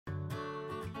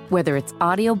Whether it's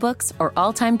audiobooks or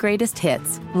all-time greatest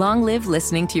hits, long live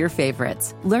listening to your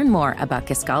favorites. Learn more about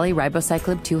Kisqali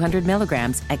Ribociclib 200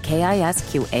 milligrams at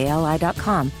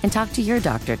KISQALI.com and talk to your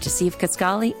doctor to see if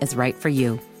Kisqali is right for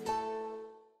you.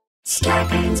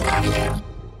 Scarpins Avenue.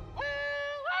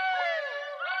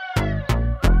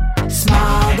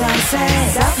 Small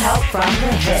doses. Self-help from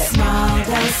the hip. Small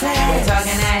doses. We're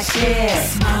talking that shit.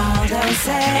 Small doses.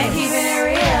 And keeping it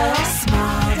real.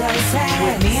 Small doses.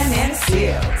 With me and Nana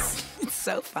Seals. It's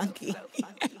so funky.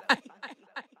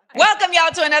 Welcome,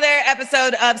 y'all, to another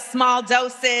episode of Small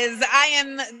Doses. I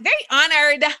am very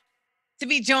honored to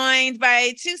be joined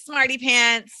by two smarty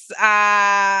pants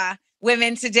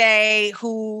women today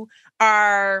who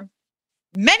are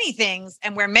many things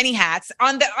and wear many hats.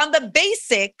 On the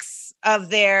basics of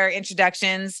their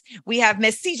introductions, we have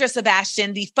Miss Cedra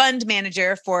Sebastian, the fund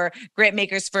manager for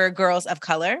Grantmakers for Girls of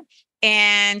Color.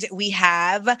 And we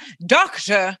have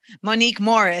Dr. Monique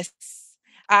Morris,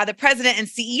 the president and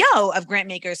CEO of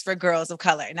Grantmakers for Girls of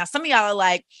Color. Now, some of y'all are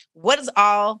like, what does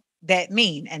all that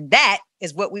mean? And that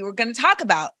is what we were going to talk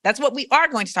about. That's what we are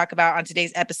going to talk about on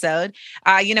today's episode.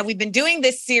 We've been doing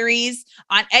this series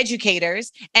on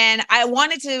educators, and I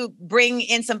wanted to bring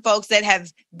in some folks that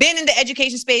have been in the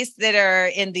education space that are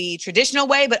in the traditional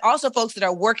way, but also folks that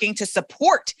are working to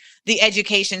support the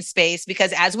education space,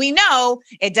 because as we know,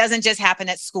 it doesn't just happen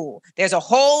at school. There's a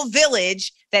whole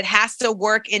village that has to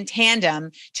work in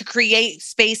tandem to create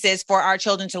spaces for our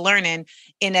children to learn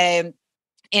in a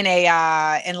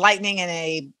enlightening and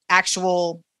a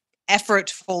actual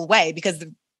effortful way, because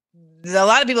a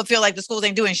lot of people feel like the schools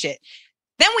ain't doing shit.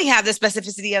 Then we have the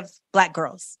specificity of Black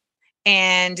girls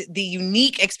and the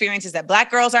unique experiences that Black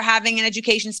girls are having in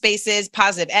education spaces,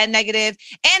 positive and negative,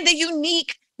 and the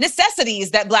unique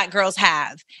necessities that Black girls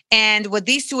have. And what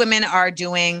these two women are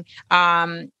doing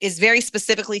is very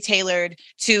specifically tailored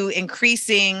to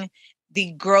increasing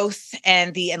the growth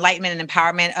and the enlightenment and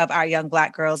empowerment of our young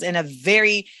Black girls in a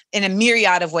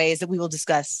myriad of ways that we will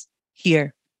discuss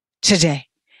here today.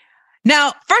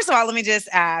 Now, first of all, let me just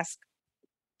ask,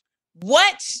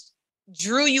 what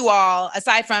drew you all,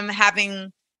 aside from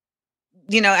having,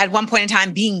 at one point in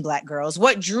time being Black girls,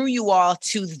 what drew you all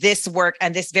to this work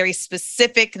and this very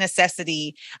specific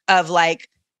necessity of like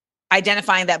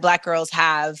identifying that Black girls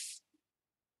have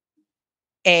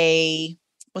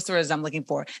what's the word I'm looking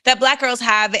for? That Black girls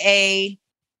have they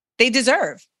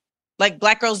deserve. Like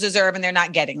Black girls deserve and they're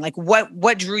not getting. Like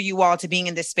what drew you all to being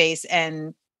in this space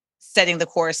and setting the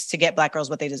course to get Black girls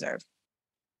what they deserve?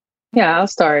 Yeah, I'll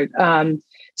start.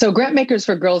 So Grantmakers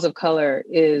for Girls of Color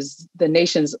is the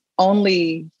nation's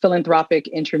only philanthropic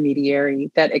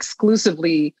intermediary that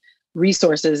exclusively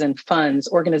resources and funds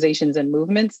organizations and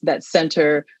movements that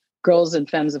center girls and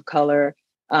femmes of color,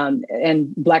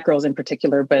 and Black girls in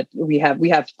particular, but we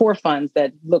have 4 funds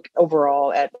that look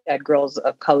overall at girls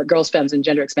of color, girls, femmes, and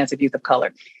gender expansive youth of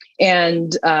color.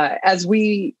 And as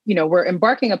we're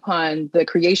embarking upon the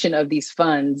creation of these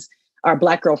funds, our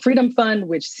Black Girl Freedom Fund,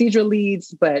 which Cedra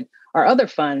leads, but our other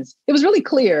funds, it was really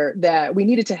clear that we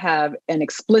needed to have an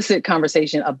explicit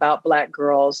conversation about Black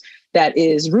girls that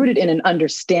is rooted in an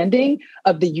understanding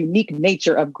of the unique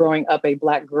nature of growing up a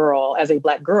Black girl as a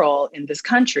Black girl in this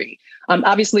country.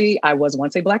 Obviously, I was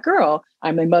once a Black girl.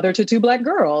 I'm a mother to 2 Black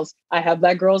girls. I have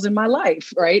Black girls in my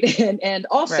life, right? And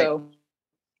also, right,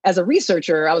 as a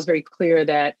researcher, I was very clear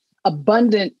that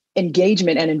abundant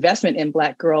engagement and investment in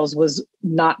Black girls was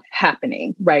not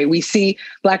happening, right? We see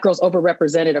Black girls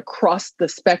overrepresented across the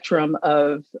spectrum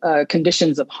of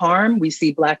conditions of harm. We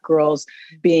see Black girls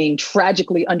being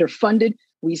tragically underfunded.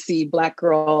 We see Black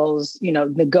girls,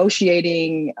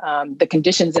 negotiating the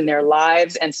conditions in their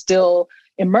lives and still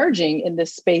emerging in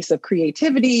this space of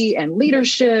creativity and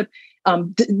leadership,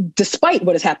 despite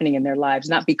what is happening in their lives,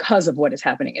 not because of what is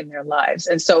happening in their lives.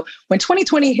 And so when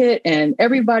 2020 hit and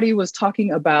everybody was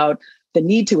talking about the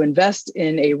need to invest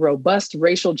in a robust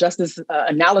racial justice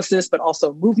analysis, but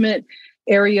also movement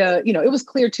area, it was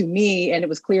clear to me, and it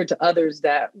was clear to others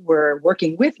that were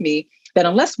working with me, that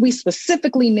unless we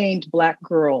specifically named Black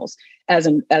girls as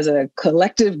a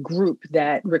collective group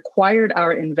that required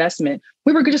our investment,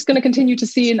 we were just going to continue to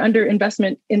see an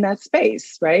underinvestment in that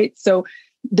space, right? So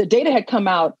the data had come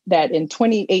out that in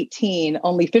 2018,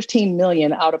 only 15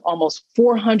 million out of almost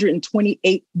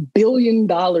 $428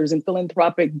 billion in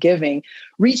philanthropic giving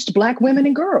reached Black women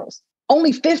and girls.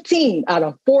 Only 15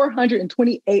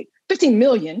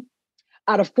 million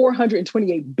out of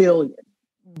 428 billion.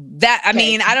 I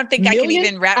mean, I don't think I can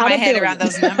even wrap my head around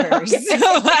those numbers.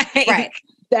 Right.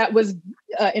 that was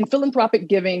in philanthropic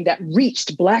giving that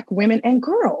reached Black women and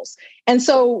girls. And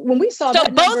so when we saw so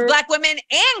that both number, Black women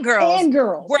and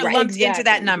girls were right, lumped exactly. into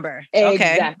that number.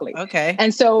 Exactly. Okay.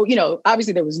 And so,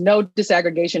 obviously there was no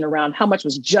disaggregation around how much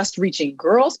was just reaching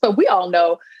girls, but we all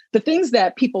know the things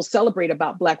that people celebrate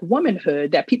about Black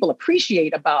womanhood, that people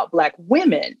appreciate about Black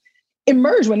women,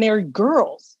 emerge when they're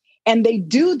girls. And they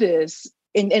do this,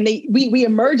 and we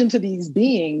emerge into these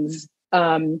beings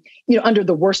under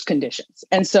the worst conditions.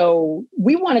 And so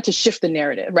we wanted to shift the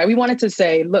narrative, right? We wanted to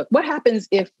say, look, what happens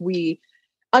if we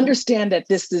understand that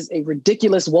this is a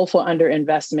ridiculous, woeful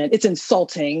underinvestment? It's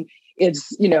insulting.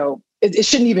 It's, it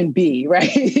shouldn't even be, right?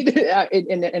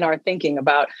 in our thinking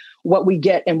about what we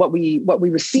get and what we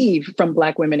receive from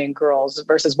Black women and girls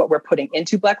versus what we're putting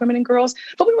into Black women and girls.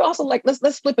 But we were also like,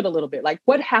 let's flip it a little bit. Like,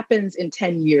 what happens in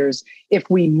 10 years if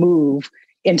we move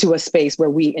into a space where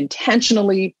we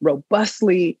intentionally,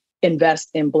 robustly invest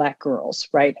in Black girls,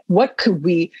 right? What could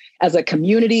we, as a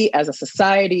community, as a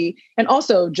society, and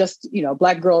also just,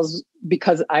 Black girls,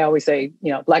 because I always say,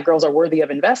 Black girls are worthy of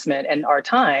investment and our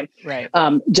time, right?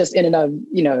 Just in and of,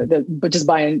 but just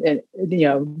by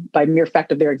mere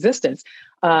fact of their existence,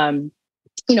 what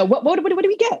do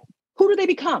we get? Who do they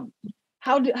become?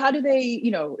 How do they,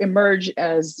 emerge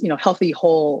as, healthy,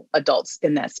 whole adults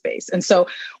in that space? And so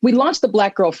we launched the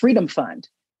Black Girl Freedom Fund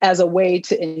as a way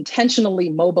to intentionally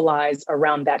mobilize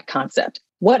around that concept.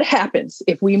 What happens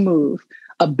if we move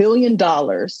 $1 billion,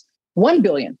 1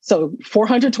 billion, so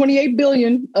 428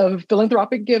 billion of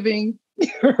philanthropic giving,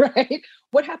 right?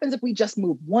 What happens if we just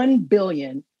move 1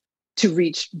 billion to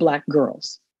reach Black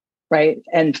girls, right?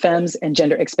 And femmes and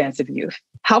gender expansive youth?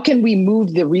 How can we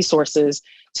move the resources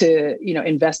to,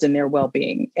 invest in their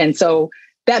well-being? And so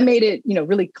that made it,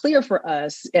 really clear for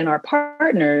us and our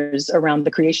partners around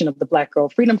the creation of the Black Girl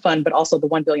Freedom Fund, but also the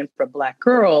 1 billion for Black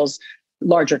girls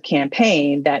larger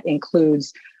campaign that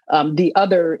includes the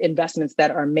other investments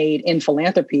that are made in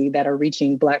philanthropy that are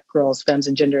reaching Black girls, femmes,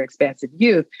 and gender expansive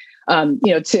youth,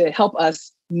 to help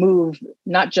us move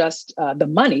not just the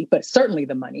money, but certainly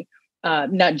the money,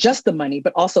 not just the money,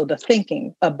 but also the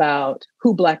thinking about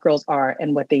who Black girls are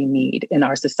and what they need in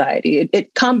our society.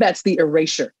 It combats the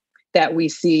erasure that we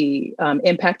see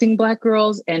impacting Black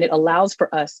girls, and it allows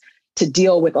for us to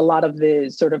deal with a lot of the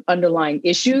sort of underlying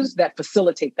issues that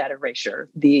facilitate that erasure,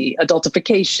 the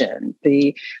adultification,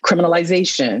 the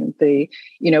criminalization, the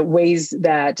ways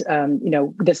that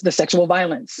the sexual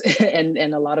violence, and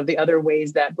a lot of the other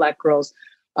ways that Black girls'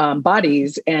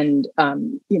 bodies and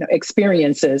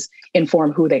experiences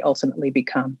inform who they ultimately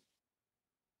become.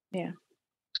 Yeah,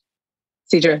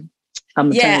 Cedra,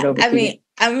 I'm gonna turn it over to you.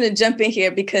 I'm going to jump in here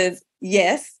because,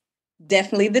 yes,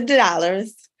 definitely the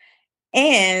dollars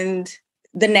and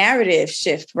the narrative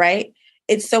shift, right?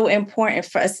 It's so important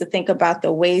for us to think about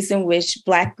the ways in which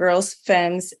Black girls,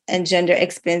 femmes, and gender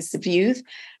expansive youth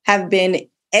have been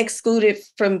excluded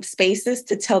from spaces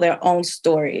to tell their own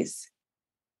stories.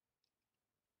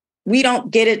 We don't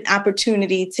get an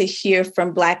opportunity to hear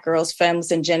from Black girls,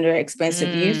 femmes, and gender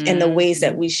expansive youth in the ways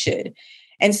that we should.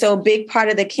 And so a big part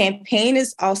of the campaign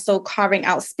is also carving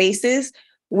out spaces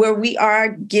where we are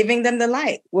giving them the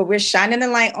light, where we're shining the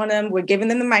light on them, we're giving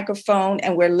them the microphone,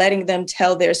 and we're letting them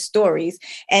tell their stories,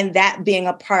 and that being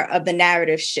a part of the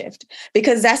narrative shift,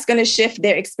 because that's going to shift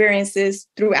their experiences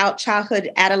throughout childhood,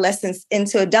 adolescence,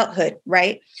 into adulthood,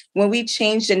 right? When we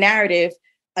change the narrative,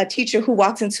 a teacher who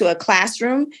walks into a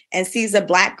classroom and sees a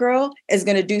Black girl is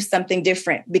going to do something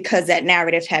different because that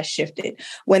narrative has shifted.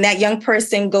 When that young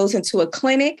person goes into a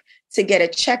clinic to get a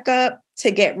checkup,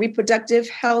 to get reproductive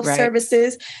health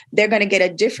services, they're going to get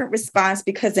a different response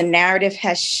because the narrative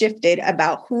has shifted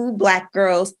about who Black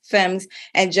girls, femmes,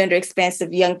 and gender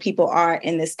expansive young people are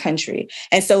in this country.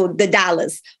 And so the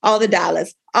dollars, all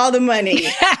the money,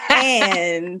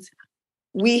 and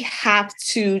we have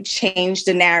to change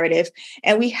the narrative,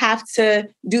 and we have to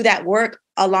do that work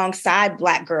alongside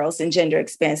Black girls and gender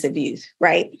expansive youth,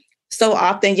 right? So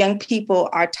often young people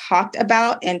are talked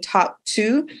about and talked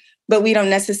to, but we don't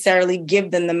necessarily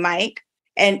give them the mic.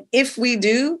 And if we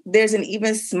do, there's an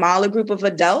even smaller group of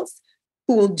adults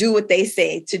who will do what they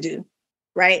say to do,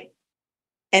 right?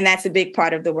 And that's a big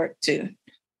part of the work too.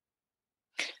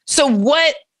 So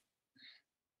what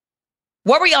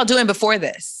were y'all doing before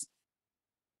this?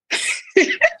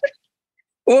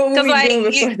 What were we doing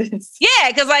before this? Yeah,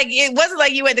 because it wasn't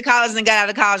like you went to college and got out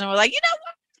of college and were like,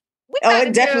 what?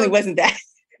 It definitely wasn't that.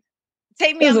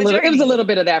 Take me on the journey. It was a little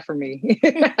bit of that for me.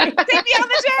 Take me on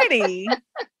the journey.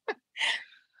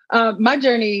 My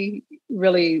journey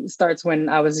really starts when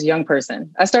I was a young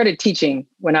person. I started teaching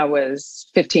when I was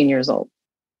 15 years old.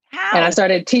 How? And I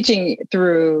started teaching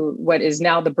through what is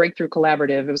now the Breakthrough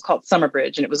Collaborative. It was called Summer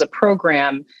Bridge, and it was a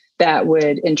program that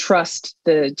would entrust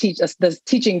the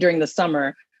teaching during the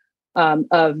summer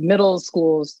of middle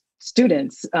school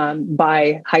students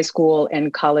by high school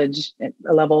and college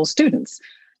level students.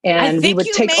 And I think we would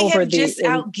you take may over have just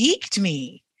out geeked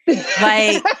me.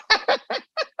 Like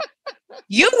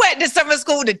you went to summer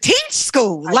school to teach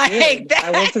school. I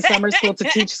went to summer school to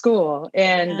teach school,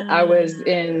 and I was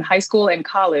in high school and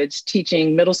college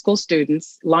teaching middle school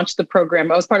students, launched the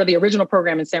program. I was part of the original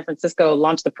program in San Francisco,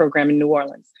 launched the program in New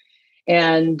Orleans.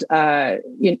 And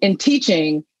in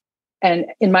teaching and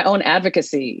in my own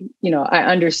advocacy, I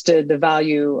understood the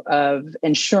value of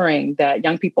ensuring that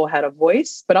young people had a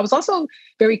voice, but I was also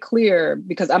very clear,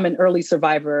 because I'm an early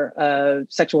survivor of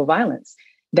sexual violence,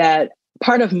 that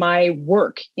part of my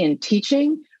work in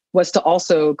teaching was to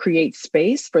also create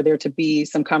space for there to be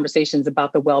some conversations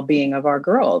about the well-being of our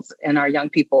girls and our young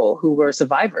people who were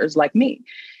survivors like me.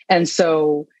 And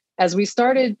so as I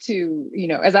started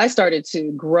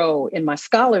to grow in my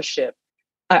scholarship,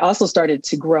 I also started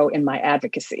to grow in my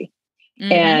advocacy.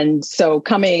 Mm-hmm. And so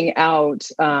coming out,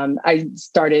 I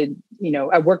started,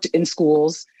 I worked in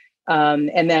schools,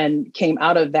 and then came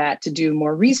out of that to do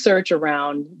more research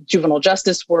around juvenile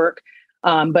justice work.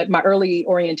 But my early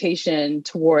orientation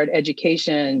toward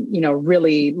education,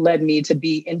 really led me to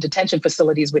be in detention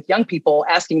facilities with young people,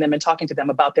 asking them and talking to them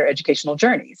about their educational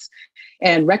journeys,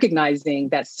 and recognizing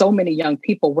that so many young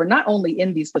people were not only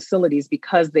in these facilities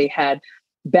because they had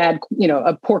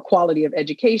a poor quality of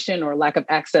education or lack of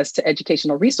access to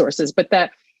educational resources, but that,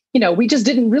 we just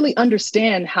didn't really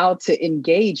understand how to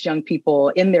engage young people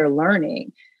in their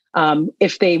learning.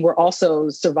 If they were also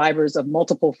survivors of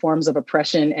multiple forms of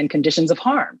oppression and conditions of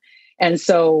harm. And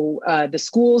so the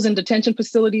schools and detention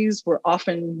facilities were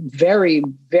often very,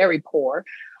 very poor.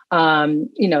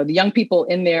 The young people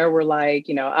in there were like,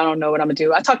 I don't know what I'm gonna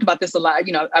do. I talked about this a lot.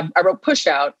 I wrote Push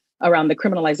Out around the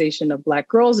criminalization of Black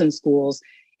girls in schools.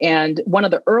 And one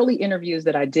of the early interviews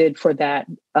that I did for that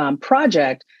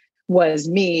project was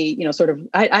me,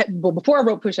 before I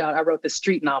wrote Push Out, I wrote this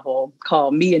street novel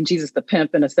called Me and Jesus the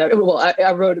Pimp in a seven. Well,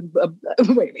 I wrote,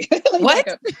 wait. What?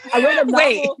 I wrote a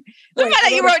novel. Wait.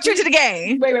 You wrote True to the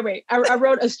Game. Wait. I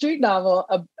wrote a street novel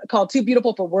called Too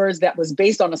Beautiful for Words that was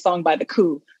based on a song by The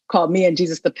Coup called Me and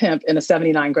Jesus the Pimp in a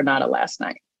 79 Granada last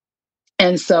night.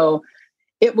 And so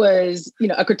it was,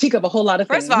 a critique of a whole lot of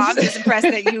things. First of all, I'm just impressed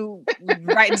that you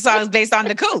writing songs based on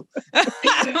The Coup.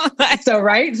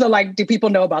 So like, do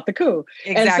people know about The Coup?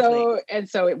 Exactly. And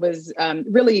so it was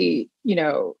really,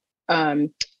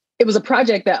 it was a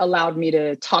project that allowed me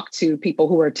to talk to people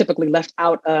who were typically left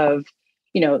out of,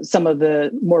 some of the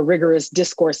more rigorous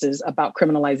discourses about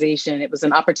criminalization. It was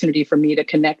an opportunity for me to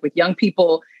connect with young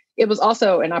people. It was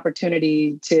also an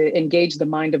opportunity to engage the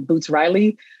mind of Boots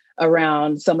Riley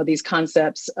around some of these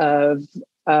concepts of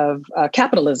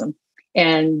capitalism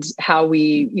and how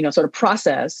we, sort of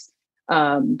process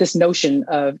this notion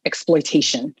of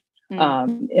exploitation in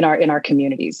our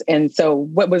communities. And so,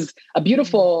 what was a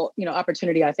beautiful,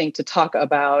 opportunity, I think, to talk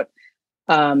about,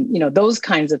 those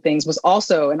kinds of things was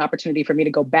also an opportunity for me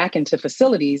to go back into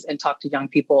facilities and talk to young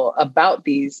people about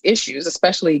these issues,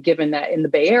 especially given that in the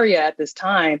Bay Area at this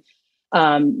time,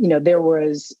 there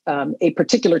was a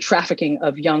particular trafficking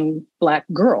of young Black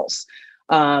girls.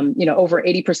 Over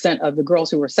 80% of the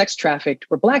girls who were sex trafficked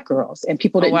were Black girls, and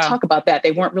people didn't talk about that.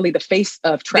 They weren't really the face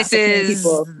of trafficking. This is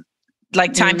people.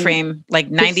 Like time frame, like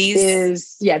 90s?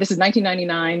 This is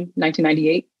 1999,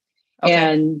 1998. Okay.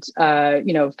 And,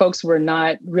 folks were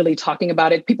not really talking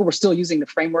about it. People were still using the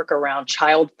framework around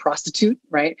child prostitute,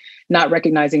 right? Not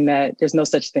recognizing that there's no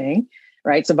such thing.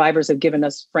 Right. Survivors have given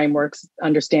us frameworks,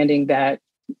 understanding that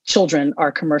children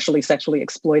are commercially sexually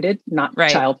exploited, not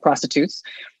child prostitutes.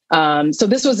 So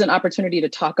this was an opportunity to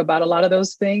talk about a lot of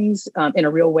those things in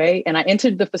a real way. And I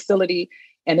entered the facility,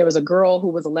 and there was a girl who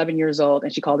was 11 years old,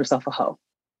 and she called herself a hoe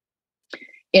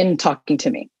in talking to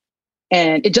me.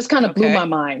 And it just kind of blew my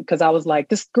mind, because I was like,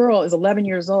 this girl is 11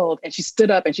 years old. And she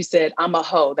stood up and she said, "I'm a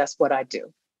hoe. That's what I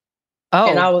do." Oh.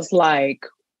 And I was like,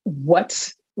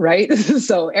 what? Right.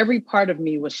 So every part of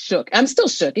me was shook. I'm still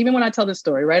shook, even when I tell this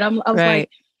story. Right. I was like,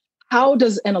 how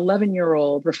does an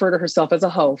 11-year-old refer to herself as a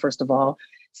hoe, first of all?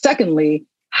 Secondly,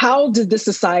 how did this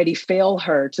society fail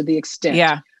her to the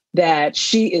extent that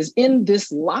she is in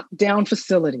this lockdown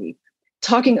facility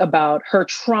talking about her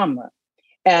trauma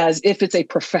as if it's a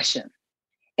profession?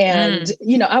 And,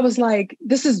 I was like,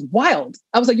 this is wild.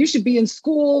 I was like, you should be in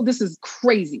school. This is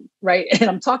crazy, right? And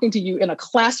I'm talking to you in a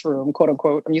classroom, quote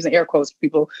unquote. I'm using air quotes for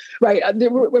people, right?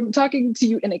 We're talking to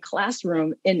you in a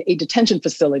classroom in a detention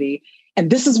facility. And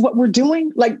this is what we're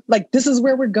doing. Like this is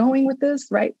where we're going with this,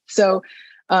 right? So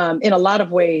in a lot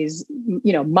of ways,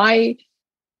 my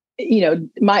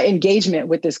engagement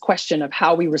with this question of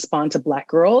how we respond to Black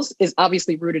girls is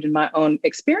obviously rooted in my own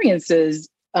experiences,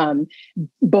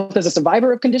 both as a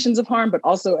survivor of conditions of harm, but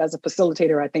also as a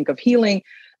facilitator, I think, of healing,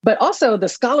 but also the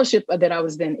scholarship that I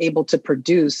was then able to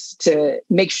produce to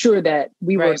make sure that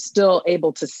we were still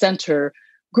able to center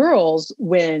girls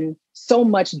when so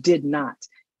much did not.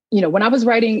 When I was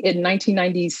writing in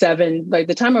 1997, like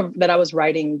the time that I was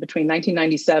writing between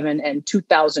 1997 and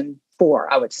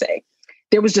 2004, I would say,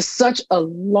 there was just such a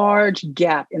large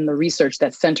gap in the research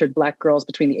that centered Black girls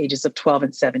between the ages of 12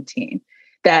 and 17.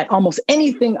 That almost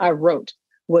anything I wrote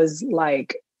was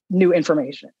like new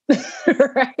information,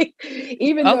 right?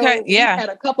 Even though we had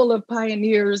a couple of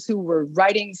pioneers who were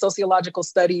writing sociological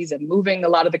studies and moving a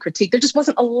lot of the critique, there just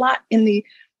wasn't a lot in the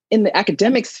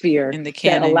academic sphere in the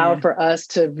canon, that allowed for us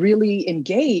to really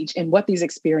engage in what these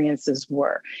experiences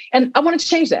were. And I wanted to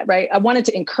change that, right? I wanted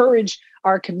to encourage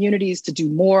our communities to do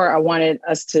more. I wanted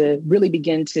us to really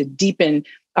begin to deepen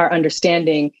our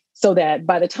understanding so that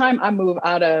by the time I move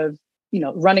out of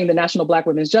running the National Black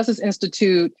Women's Justice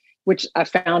Institute, which I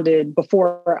founded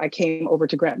before I came over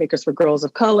to Grantmakers for Girls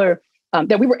of Color,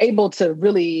 that we were able to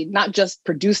really not just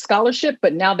produce scholarship,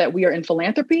 but now that we are in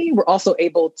philanthropy, we're also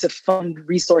able to fund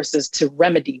resources to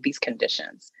remedy these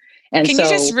conditions. And Can you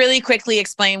just really quickly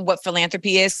explain what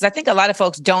philanthropy is? Because I think a lot of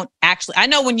folks don't actually. I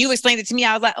know when you explained it to me,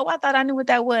 I was like, oh, I thought I knew what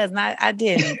that was. And I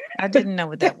didn't. I didn't know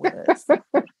what that was.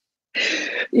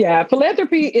 Yeah,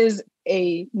 philanthropy is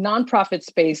a nonprofit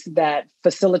space that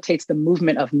facilitates the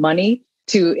movement of money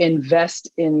to invest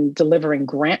in delivering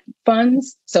grant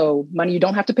funds. So money you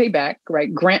don't have to pay back,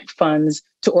 right? Grant funds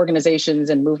to organizations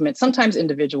and movements, sometimes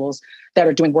individuals that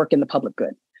are doing work in the public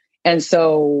good. And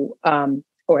so,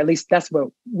 or at least that's what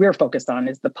we're focused on,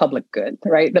 is the public good,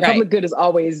 right? The public good is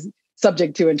always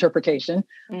subject to interpretation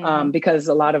because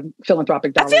a lot of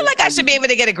philanthropic dollars. I feel like I should be able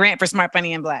to get a grant for Smart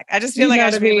Funny in Black. I just feel like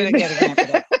I should be able to get a grant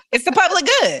for that. It's the public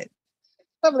good.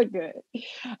 Public good.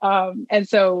 And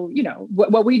so,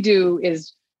 what we do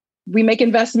is we make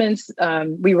investments,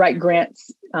 we write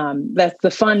grants. That's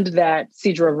the fund that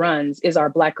Cedra runs is our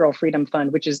Black Girl Freedom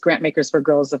Fund, which is Grantmakers for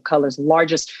Girls of Color's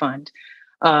largest fund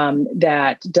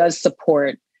that does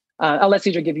support. I'll let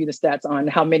Cedra give you the stats on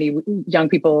how many young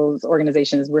people's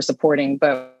organizations we're supporting,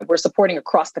 but we're supporting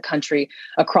across the country,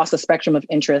 across a spectrum of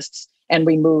interests. And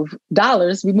we move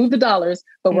the dollars,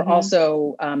 but we're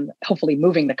also hopefully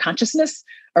moving the consciousness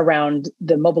around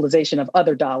the mobilization of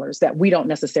other dollars that we don't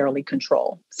necessarily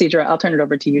control. Cedra, I'll turn it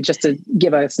over to you just to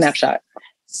give a snapshot.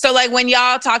 So like when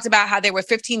y'all talked about how there were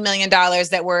 $15 million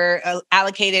that were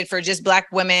allocated for just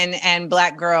Black women and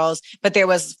Black girls, but there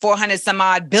was 400 some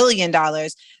odd billion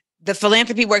dollars. The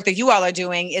philanthropy work that you all are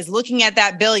doing is looking at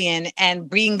that billion and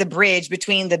bringing the bridge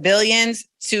between the billions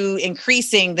to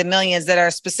increasing the millions that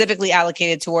are specifically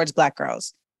allocated towards Black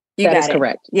girls. That is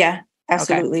correct. Yeah,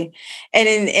 absolutely. Okay.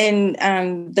 And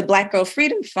in the Black Girl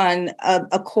Freedom Fund,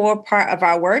 a core part of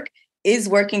our work is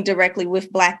working directly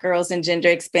with Black girls and gender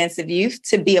expansive youth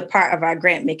to be a part of our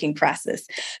grant making process.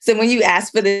 So when you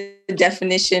asked for the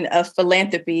definition of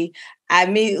philanthropy, I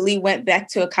immediately went back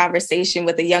to a conversation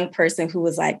with a young person who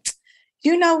was like,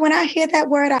 when I hear that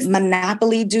word, I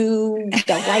Monopoly dude,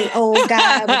 the white old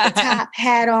guy with the top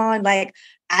hat on, like,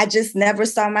 I just never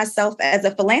saw myself as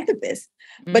a philanthropist.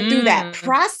 But through that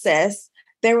process,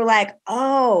 they were like,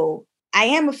 oh, I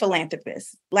am a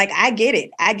philanthropist. Like, I get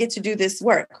it. I get to do this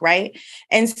work, right?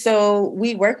 And so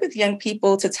we work with young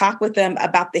people to talk with them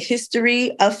about the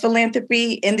history of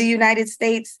philanthropy in the United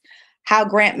States, how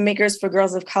Grantmakers for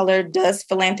Girls of Color does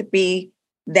philanthropy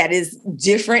that is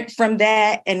different from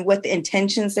that, and what the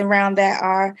intentions around that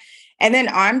are, and then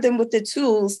arm them with the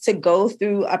tools to go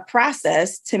through a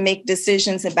process to make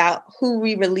decisions about who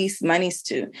we release monies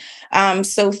to.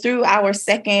 So through our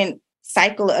second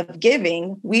cycle of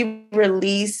giving, we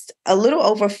released a little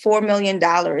over $4 million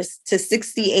to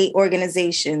 68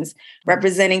 organizations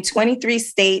representing 23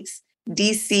 states,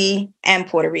 DC, and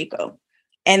Puerto Rico.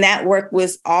 And that work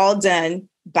was all done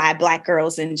by Black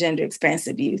girls and gender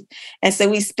expansive youth. And so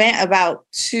we spent about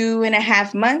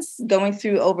 2.5 months going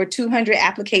through over 200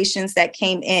 applications that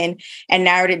came in and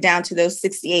narrowed it down to those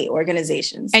 68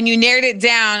 organizations. And you narrowed it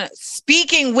down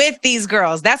speaking with these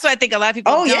girls. That's what I think a lot of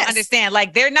people don't understand.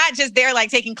 Like, they're not just there like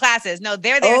taking classes. No,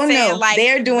 they're there saying like,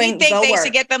 they're doing we think they work.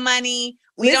 should get the money.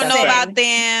 We don't know about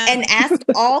them. And asked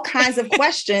all kinds of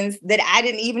questions that I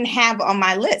didn't even have on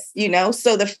my list, you know?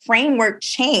 So the framework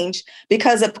changed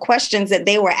because of questions that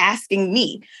they were asking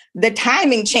me. The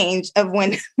timing changed of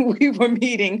when we were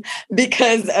meeting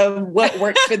because of what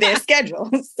worked for their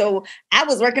schedule. So I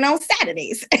was working on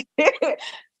Saturdays.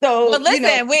 So, but listen,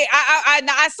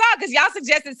 I saw, because y'all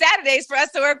suggested Saturdays for us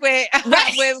to work with,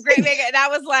 with Great Maker. And I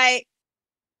was like,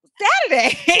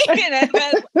 Saturday. They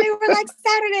were like,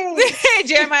 Saturday.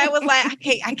 Jeremiah was like,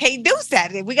 I can't do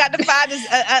Saturday. We got to find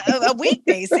a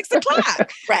weekday, 6:00.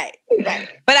 Right.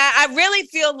 But I really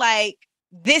feel like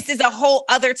this is a whole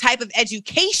other type of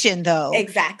education, though.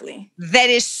 Exactly.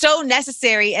 That is so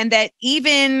necessary, and that is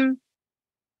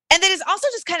also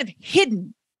just kind of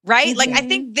hidden. Right? Mm-hmm. Like, I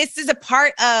think this is a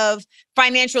part of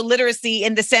financial literacy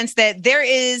in the sense that there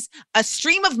is a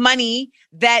stream of money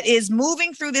that is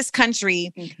moving through this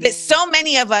country that so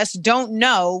many of us don't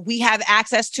know we have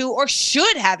access to, or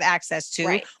should have access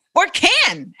to, or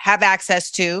can have access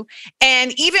to.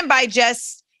 And even by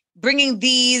just bringing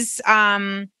these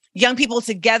young people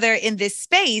together in this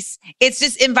space, it's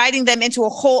just inviting them into a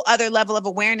whole other level of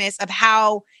awareness of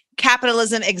how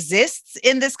capitalism exists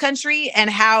in this country and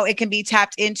how it can be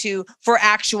tapped into for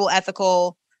actual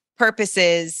ethical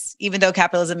purposes, even though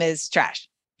capitalism is trash.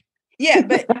 Yeah,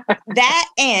 but that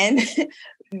and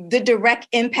the direct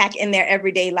impact in their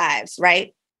everyday lives,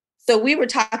 right? So we were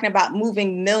talking about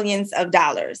moving millions of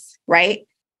dollars, right?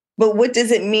 But what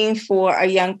does it mean for a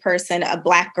young person, a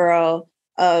Black girl,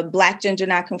 a Black gender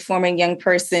nonconforming young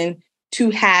person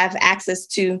to have access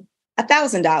to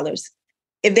 $1,000?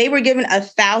 If they were given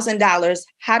 $1,000,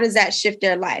 how does that shift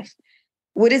their life?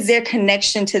 What is their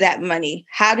connection to that money?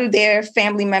 How do their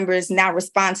family members now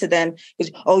respond to them?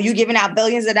 Oh, you giving out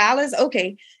billions of dollars?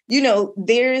 Okay. You know,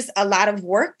 there's a lot of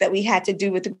work that we had to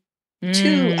do with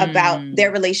too about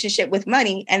their relationship with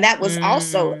money. And that was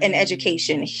also an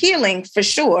education, healing for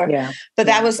sure. Yeah. But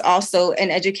that was also an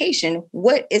education.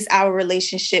 What is our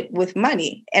relationship with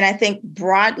money? And I think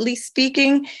broadly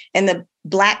speaking, in the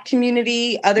Black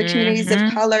community, other communities of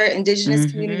color,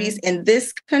 indigenous communities in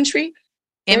this country,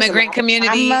 immigrant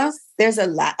communities, there's a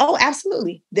lot. Oh,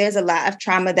 absolutely. There's a lot of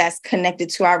trauma that's connected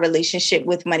to our relationship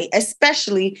with money,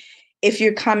 especially if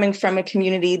you're coming from a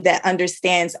community that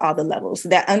understands all the levels,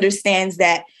 that understands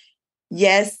that,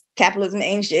 yes, capitalism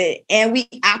ain't shit, and we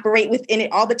operate within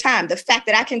it all the time. The fact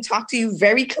that I can talk to you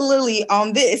very clearly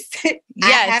on this, I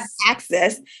have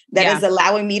access that is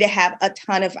allowing me to have a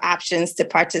ton of options to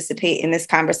participate in this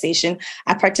conversation.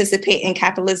 I participate in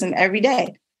capitalism every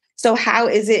day. So how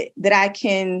is it that I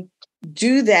can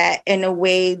do that in a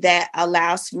way that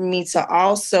allows me to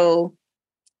also,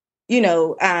 you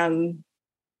know,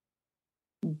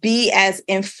 be as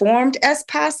informed as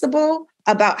possible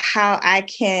about how I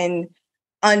can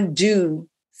undo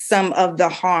some of the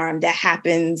harm that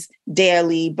happens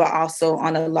daily, but also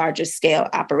on a larger scale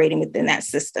operating within that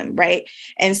system, right?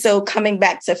 And so coming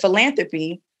back to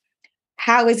philanthropy,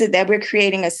 how is it that we're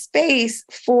creating a space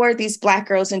for these Black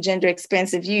girls and gender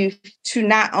expansive youth to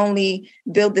not only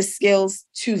build the skills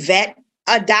to vet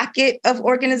a docket of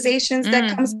organizations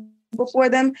that comes before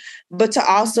them, but to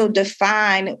also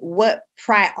define what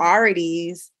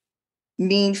priorities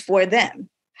mean for them?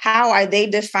 How are they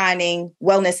defining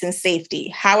wellness and safety?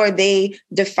 How are they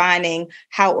defining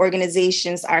how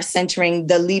organizations are centering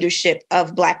the leadership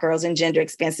of Black girls and gender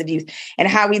expansive youth? And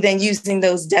how are we then using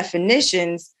those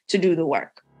definitions to do the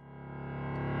work?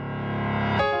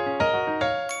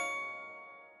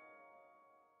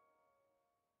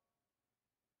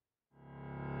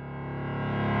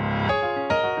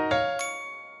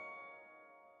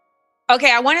 Okay,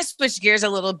 I want to switch gears a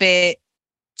little bit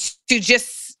to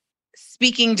just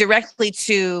speaking directly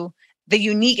to the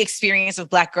unique experience of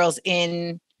Black girls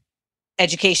in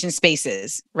education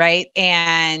spaces, right?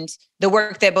 And the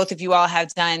work that both of you all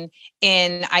have done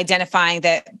in identifying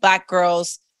that Black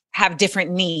girls have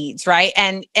different needs, right?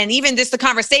 And even just the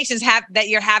conversations that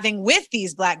you're having with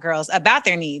these Black girls about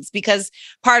their needs, because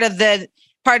part of this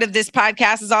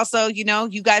podcast is also, you know,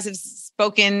 you guys have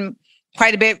spoken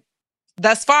quite a bit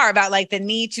thus far about like the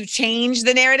need to change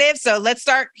the narrative. So let's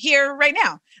start here right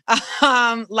now.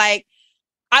 Like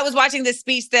I was watching this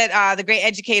speech that the great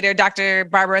educator, Dr.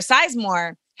 Barbara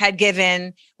Sizemore had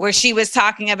given, where she was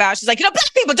talking about, she's like, you know,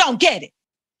 Black people don't get it.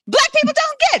 Black people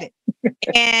don't get it.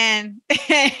 And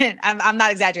I'm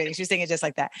not exaggerating. She was saying it just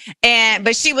like that.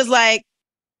 But she was like,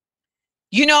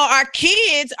 you know, our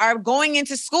kids are going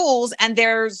into schools and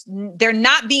they're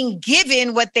not being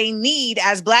given what they need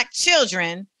as Black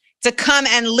children to come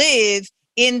and live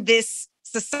in this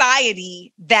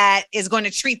society that is going to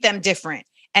treat them different.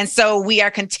 And so we are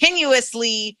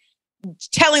continuously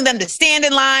telling them to stand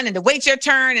in line and to wait your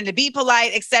turn and to be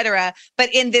polite, etc.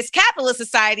 But in this capitalist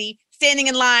society, standing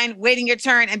in line, waiting your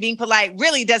turn and being polite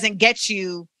really doesn't get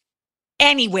you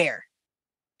anywhere.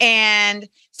 And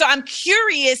so I'm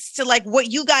curious to like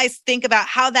what you guys think about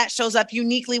how that shows up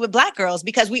uniquely with Black girls,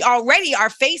 because we already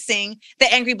are facing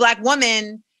the angry Black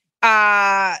woman,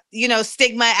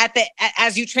 stigma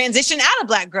as you transition out of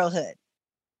Black girlhood.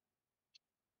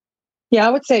 Yeah, I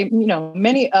would say,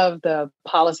 many of the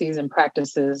policies and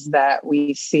practices that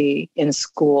we see in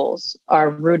schools are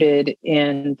rooted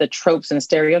in the tropes and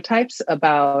stereotypes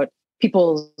about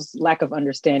people's lack of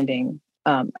understanding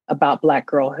about Black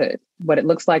girlhood, what it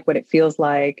looks like, what it feels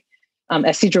like.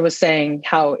 As Cedra was saying,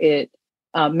 how it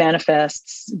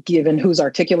manifests given who's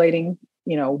articulating,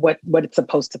 what it's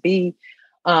supposed to be.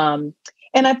 And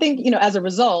I think, as a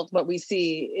result, what we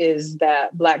see is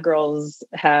that Black girls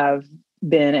have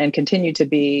been and continue to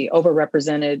be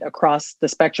overrepresented across the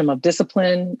spectrum of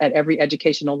discipline at every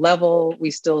educational level. We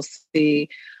still see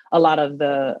a lot of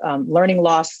the learning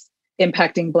loss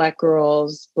impacting Black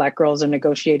girls. Black girls are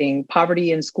negotiating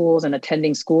poverty in schools and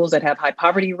attending schools that have high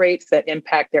poverty rates that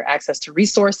impact their access to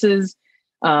resources.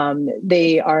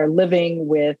 They are living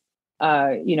with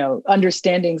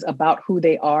understandings about who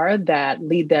they are that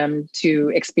lead them to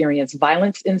experience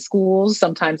violence in schools,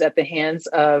 sometimes at the hands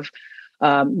of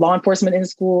law enforcement in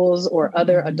schools or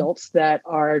other adults that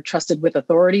are trusted with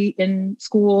authority in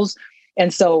schools.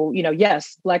 And so,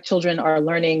 yes, Black children are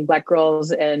learning, Black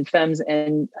girls and femmes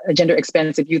and gender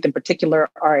expansive youth in particular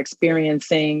are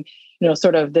experiencing,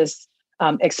 sort of this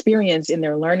experience in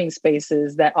their learning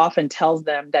spaces that often tells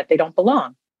them that they don't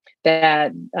belong,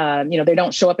 that, they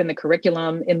don't show up in the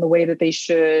curriculum in the way that they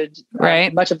should.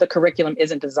 Right. Much of the curriculum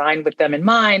isn't designed with them in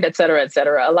mind, et cetera, et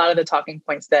cetera. A lot of the talking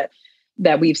points that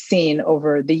we've seen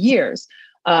over the years.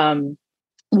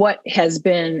 What has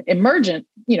been emergent,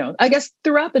 I guess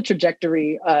throughout the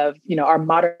trajectory of, our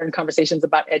modern conversations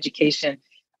about education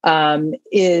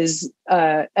is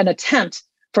an attempt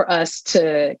for us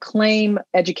to claim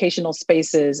educational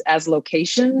spaces as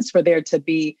locations for there to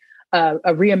be a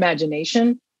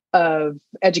reimagination of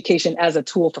education as a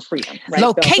tool for freedom. Right?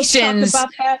 Locations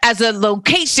as a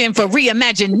location for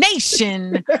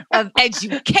reimagination of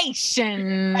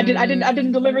education. I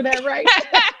didn't deliver that right.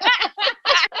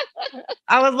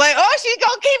 I was like, oh, she's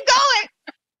gonna keep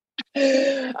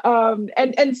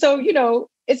going. And so,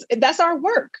 that's our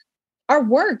work. Our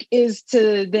work is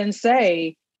to then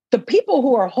say the people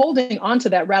who are holding onto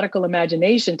that radical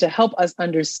imagination to help us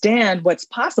understand what's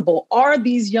possible are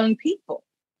these young people.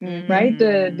 Mm-hmm. Right.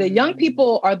 The young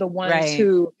people are the ones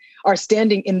who are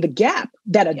standing in the gap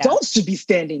that adults should be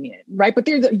standing in. Right. But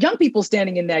they're the young people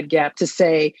standing in that gap to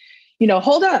say,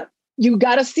 hold up. You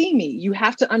got to see me. You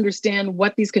have to understand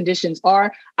what these conditions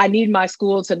are. I need my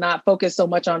school to not focus so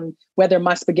much on whether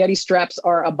my spaghetti straps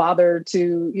are a bother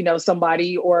to,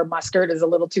 somebody or my skirt is a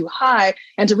little too high,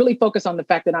 and to really focus on the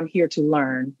fact that I'm here to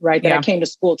learn, right? That I came to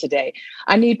school today.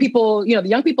 I need people, the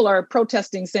young people are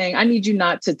protesting saying, I need you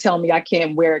not to tell me I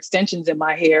can't wear extensions in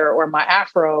my hair or my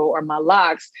afro or my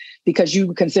locks because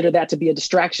you consider that to be a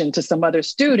distraction to some other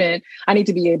student. I need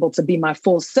to be able to be my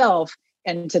full self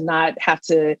and to not have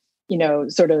to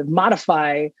sort of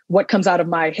modify what comes out of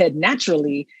my head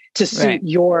naturally to suit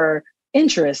your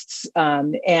interests.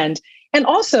 And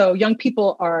also young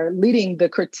people are leading the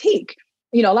critique.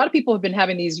 A lot of people have been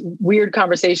having these weird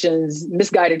conversations,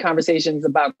 misguided conversations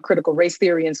about critical race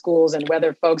theory in schools and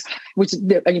whether folks,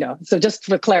 so just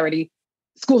for clarity,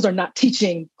 schools are not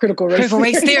teaching critical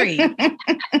race theory.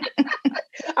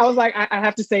 I was like, I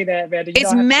have to say that, man.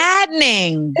 It's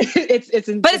maddening. But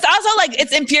it's also like,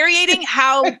 it's infuriating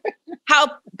how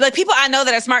the people I know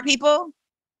that are smart people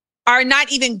are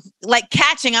not even like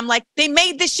catching. I'm like, they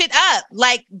made this shit up.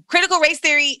 Like, critical race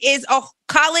theory is a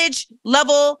college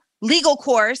level legal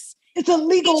course. It's a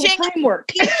legal framework.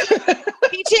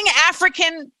 teaching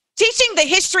the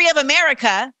history of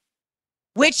America,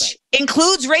 which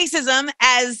includes racism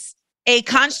as a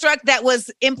construct that was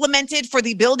implemented for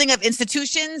the building of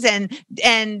institutions and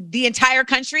the entire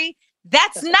country.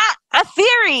 That's not a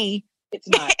theory. It's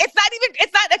not.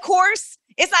 It's not a course.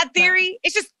 It's not theory.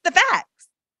 It's just the facts.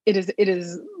 It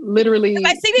is literally.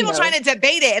 I see people trying to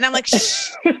debate it and I'm like,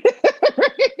 shh.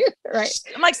 Right.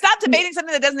 I'm like, stop debating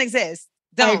something that doesn't exist.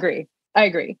 Don't. I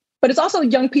agree. But it's also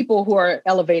young people who are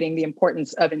elevating the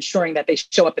importance of ensuring that they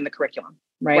show up in the curriculum,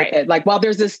 right? Like, while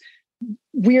there's this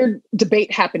weird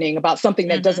debate happening about something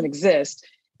that doesn't exist,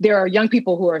 there are young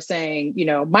people who are saying,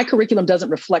 my curriculum doesn't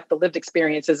reflect the lived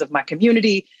experiences of my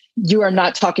community. You are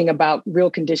not talking about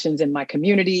real conditions in my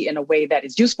community in a way that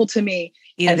is useful to me.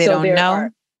 Either they don't know,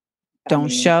 don't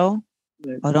show,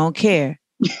 or don't care.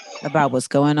 about what's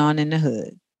going on in the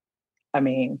hood. I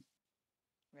mean,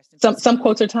 some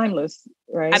quotes are timeless,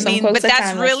 right? I mean, but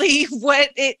that's really what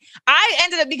it. I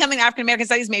ended up becoming an African American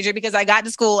Studies major because I got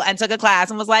to school and took a class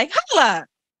and was like, "Holla,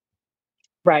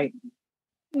 right?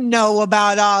 Know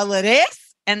about all of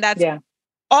this," and that's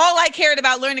all I cared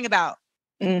about learning about.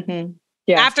 Mm-hmm.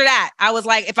 Yeah. After that, I was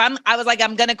like,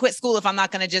 I'm gonna quit school if I'm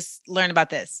not gonna just learn about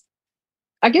this.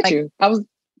 I get you. I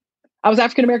was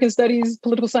African American Studies,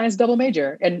 political science double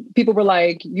major, and people were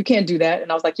like, "You can't do that,"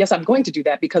 and I was like, "Yes, I'm going to do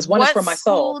that because one is for my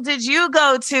soul." What school did you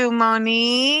go to,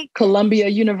 Monique? Columbia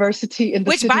University in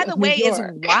the city by the way, is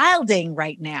wilding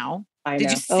right now. I know. Did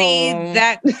you see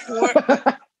that?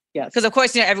 Yes, because of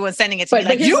course, everyone's sending it to me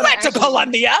like, "You went to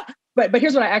Columbia." But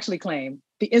here's what I actually claim.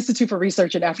 The Institute for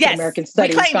Research in African American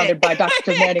Studies, founded by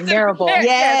Dr. Manning Marable, who was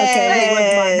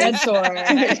my mentor,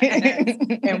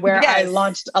 and where I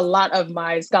launched a lot of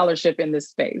my scholarship in this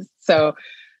space. So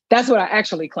that's what I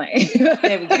actually claim.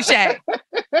 There we go.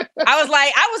 I was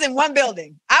like, I was in one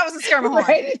building. I was in Schermerhorn.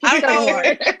 Right? I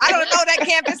don't know that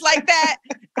campus like that.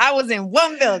 I was in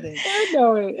one building. I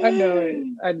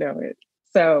know it.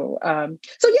 So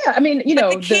yeah, I mean,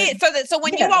 the kids. So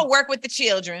when you all work with the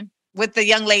children, with the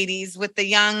young ladies, with the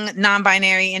young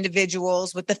non-binary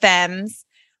individuals, with the femmes,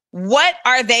 what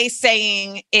are they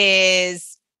saying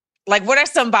is like, what are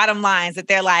some bottom lines that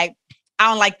they're like, I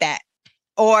don't like that,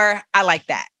 or I like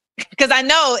that? Because I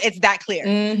know it's that clear.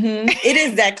 Mm-hmm. It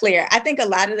is that clear. I think a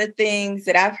lot of the things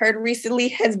that I've heard recently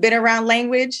has been around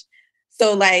language.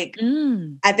 So like,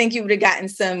 I think you would have gotten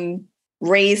some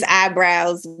raised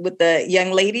eyebrows with the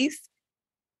young ladies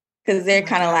because they're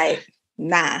kind of like,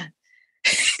 nah.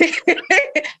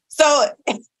 So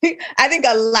I think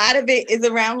a lot of it is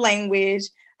around language.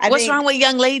 What's wrong with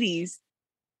young ladies?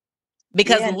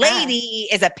 Because lady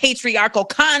is a patriarchal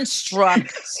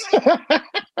construct.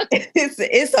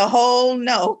 It's a whole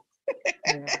no.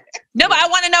 No, but I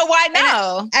want to know why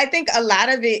no. I think a lot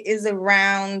of it is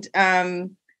around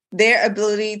their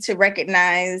ability to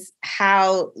recognize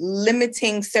how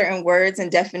limiting certain words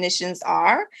and definitions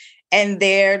are, and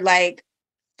their like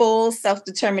full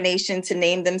self-determination to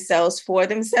name themselves for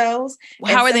themselves.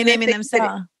 Well, how are they naming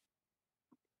themselves?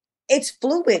 It's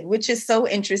fluid, which is so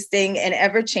interesting and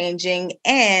ever-changing.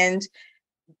 And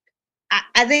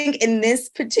I think in this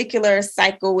particular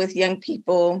cycle with young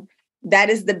people, that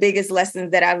is the biggest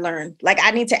lesson that I've learned. Like, I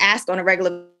need to ask on a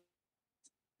regular.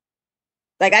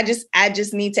 Like, I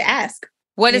just need to ask.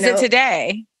 What is it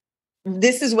today?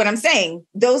 This is what I'm saying.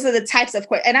 Those are the types of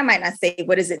questions. And I might not say,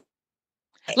 what is it?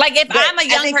 Like, if I'm a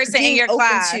young person in your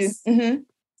class,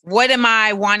 what am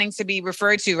I wanting to be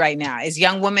referred to right now? Is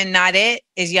young woman not it?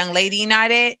 Is young lady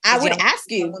not it? I would ask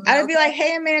you. I would be like,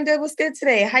 hey, Amanda, what's good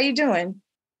today? How you doing?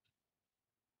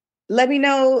 Let me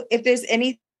know if there's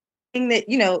anything that,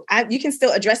 you can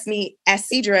still address me as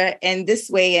Cedra and this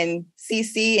way and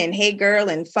CC and hey girl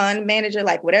and fun manager,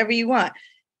 like whatever you want.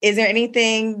 Is there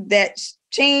anything that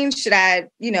changed? Should I,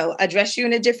 address you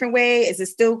in a different way? Is it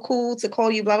still cool to call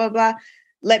you blah, blah, blah?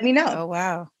 Let me know. Oh,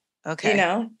 wow. Okay.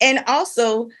 And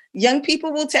also young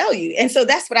people will tell you. And so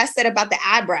that's what I said about the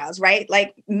eyebrows, right?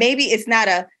 Like maybe it's not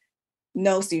a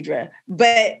no, Cedra,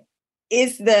 but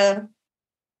it's the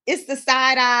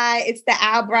side eye, it's the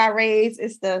eyebrow raise,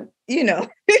 it's the,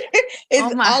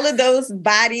 it's all of those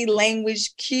body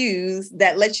language cues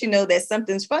that let you know that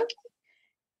something's funky.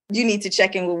 You need to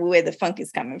check in with where the funk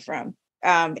is coming from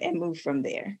and move from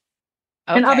there.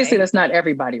 Okay. And obviously that's not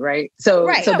everybody, right? So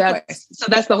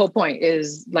that's the whole point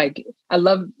is like, I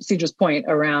love Cedra's point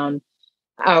around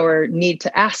our need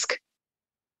to ask.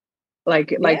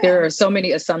 Like there are so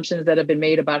many assumptions that have been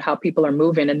made about how people are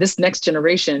moving. And this next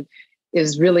generation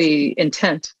is really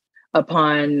intent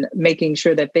upon making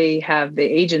sure that they have the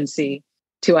agency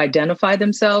to identify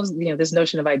themselves. This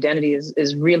notion of identity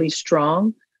is really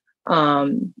strong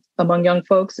among young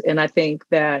folks. And I think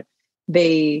that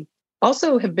they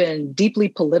also have been deeply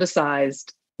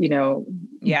politicized,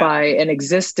 by an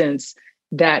existence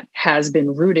that has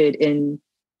been rooted in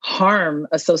harm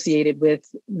associated with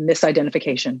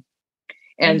misidentification.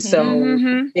 And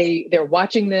so they're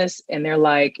watching this and they're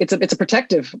like, it's a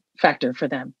protective factor for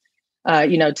them,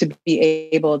 to be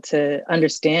able to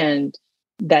understand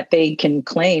that they can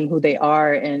claim who they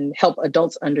are and help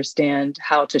adults understand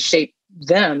how to shape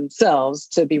themselves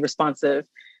to be responsive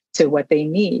to what they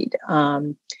need.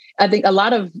 I think a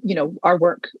lot of, our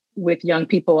work with young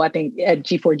people, I think at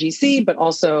G4GC, but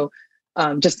also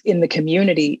just in the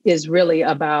community is really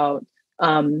about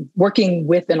working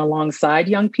with and alongside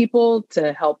young people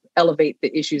to help elevate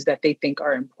the issues that they think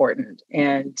are important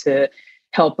and to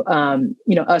help,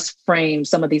 us frame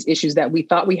some of these issues that we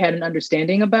thought we had an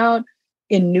understanding about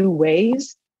in new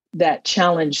ways that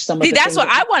challenge some of See, the that's things what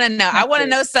that I want to know. I want to practice.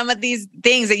 know some of these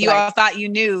things that you Right. all thought you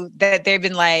knew that they've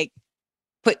been like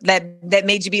put that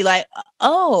made you be like,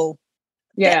 oh,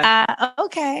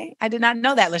 okay. I did not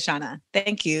know that, Lashana.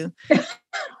 Thank you.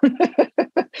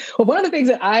 Well, one of the things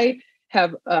that I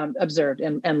have observed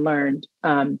and learned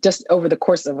just over the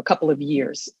course of a couple of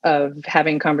years of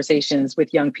having conversations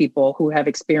with young people who have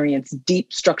experienced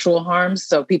deep structural harms.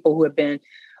 So people who have been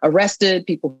arrested,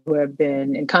 people who have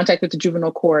been in contact with the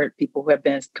juvenile court, people who have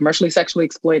been commercially sexually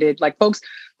exploited, like folks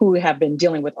who have been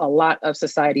dealing with a lot of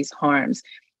society's harms,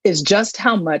 is just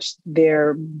how much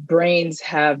their brains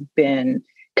have been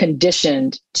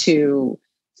conditioned to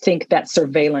think that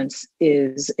surveillance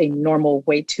is a normal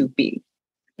way to be.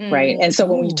 Right. And so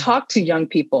when we talk to young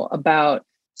people about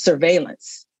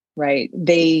surveillance, right,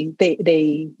 they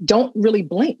don't really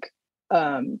blink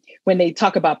when they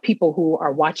talk about people who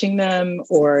are watching them,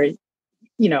 or,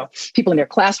 you know, people in their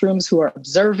classrooms who are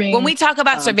observing. When we talk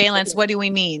about surveillance, what do we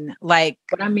mean? Like,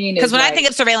 what I mean is, because when I think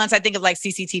of surveillance, I think of like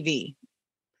CCTV.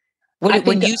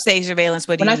 When you say surveillance,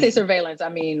 what do you mean? When I say surveillance, I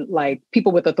mean like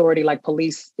people with authority, like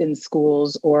police in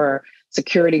schools or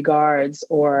security guards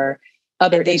or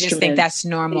other they instruments. Just think that's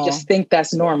normal. They just think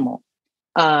that's normal.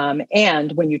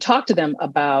 And when you talk to them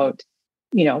about,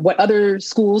 you know, what other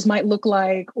schools might look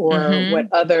like, or what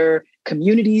other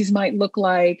communities might look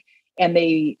like, and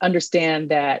they understand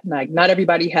that like not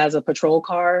everybody has a patrol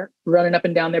car running up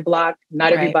and down their block.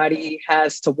 Not everybody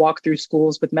has to walk through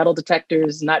schools with metal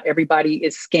detectors. Not everybody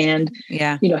is scanned.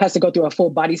 Yeah. You know, has to go through a full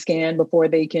body scan before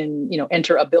they can, you know,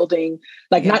 enter a building.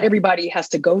 Like not everybody has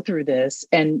to go through this,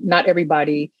 and not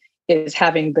everybody is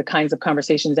having the kinds of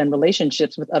conversations and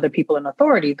relationships with other people in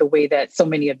authority the way that so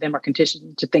many of them are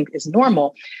conditioned to think is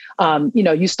normal. You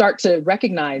know, you start to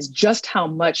recognize just how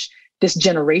much this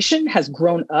generation has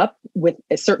grown up with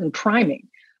a certain priming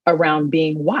around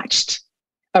being watched,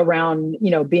 around,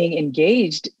 you know, being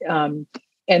engaged. And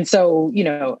so, you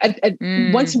know,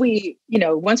 once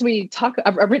we talk,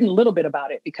 I've written a little bit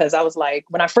about it, because I was like,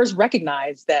 when I first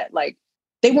recognized that, like,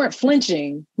 they weren't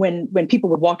flinching when people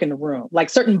would walk in the room, like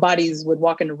certain bodies would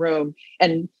walk in the room,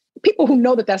 and people who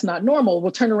know that that's not normal will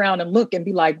turn around and look and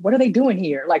be like, what are they doing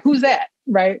here? Like, who's that?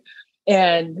 Right.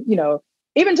 And, you know,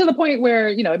 even to the point where,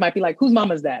 you know, it might be like, whose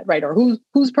mom is that? Right. Or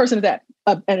whose person is that?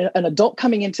 An adult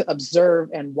coming in to observe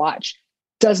and watch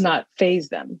does not faze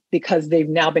them, because they've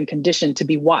now been conditioned to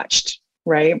be watched.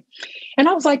 Right. And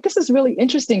I was like, this is really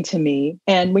interesting to me.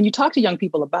 And when you talk to young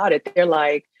people about it, they're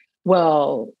like,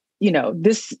 well, you know,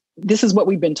 this is what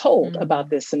we've been told about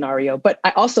this scenario. But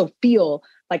I also feel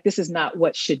like this is not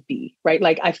what should be, right?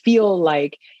 Like, I feel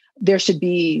like there should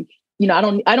be, you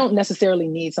know, I don't necessarily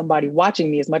need somebody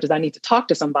watching me as much as I need to talk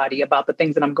to somebody about the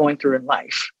things that I'm going through in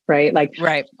life, right? Like,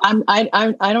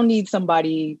 I don't need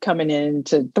somebody coming in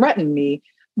to threaten me.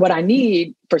 What I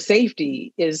need for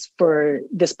safety is for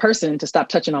this person to stop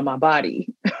touching on my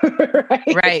body,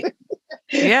 right?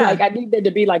 Yeah. Like, I need there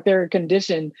to be like their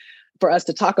condition for us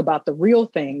to talk about the real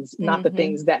things, not the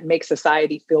things that make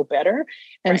society feel better.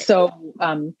 And so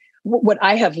what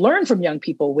I have learned from young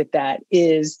people with that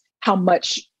is how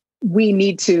much we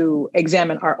need to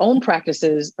examine our own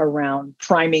practices around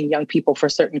priming young people for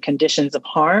certain conditions of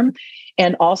harm,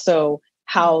 and also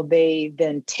how they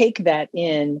then take that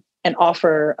in and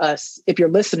offer us, if you're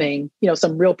listening, you know,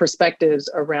 some real perspectives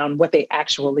around what they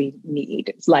actually need.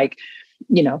 It's like,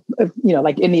 you know,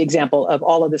 like in the example of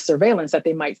all of the surveillance that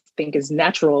they might think is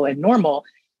natural and normal,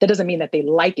 that doesn't mean that they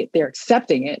like it. They're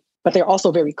accepting it, but they're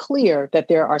also very clear that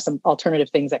there are some alternative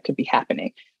things that could be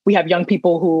happening. We have young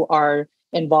people who are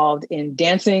involved in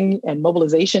dancing and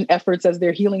mobilization efforts as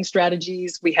their healing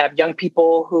strategies. We have young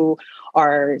people who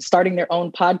are starting their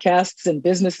own podcasts and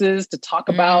businesses to talk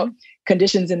about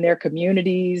conditions in their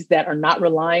communities that are not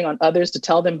relying on others to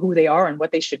tell them who they are and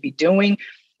what they should be doing.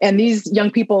 And these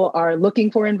young people are looking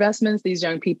for investments. These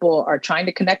young people are trying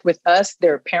to connect with us.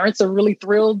 Their parents are really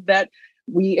thrilled that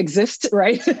we exist,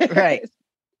 right? Right.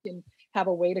 And have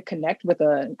a way to connect with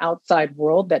an outside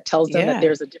world that tells them that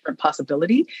there's a different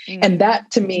possibility. And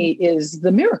that, to me, is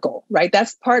the miracle, right?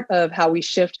 That's part of how we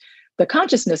shift the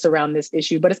consciousness around this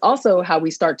issue, but it's also how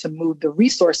we start to move the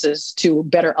resources to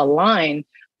better align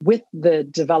with the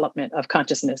development of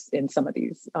consciousness in some of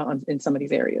these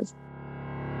areas.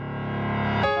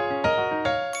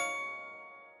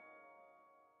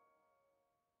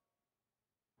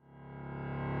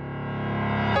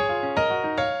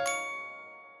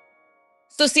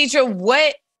 So, Citra,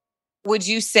 what would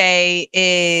you say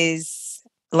is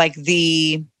like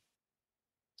the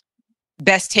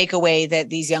best takeaway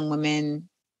that these young women,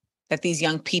 that these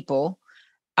young people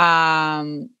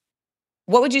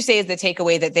what would you say is the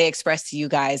takeaway that they expressed to you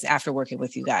guys after working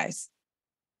with you guys?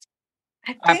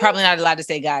 I'm probably not allowed to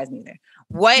say guys neither.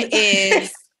 What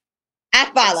is... I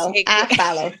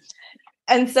follow.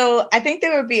 And so I think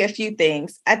there would be a few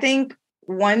things. I think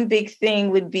one big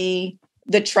thing would be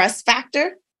the trust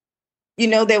factor. You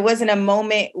know, there wasn't a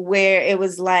moment where it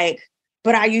was like,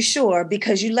 but are you sure?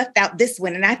 Because you left out this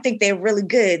one and I think they're really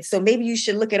good. So maybe you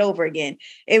should look it over again.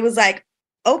 It was like,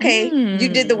 okay, you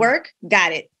did the work.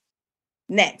 Got it.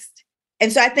 Next.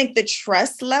 And so I think the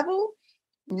trust level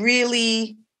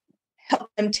really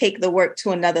helped them take the work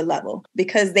to another level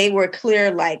because they were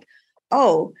clear like,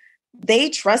 oh, they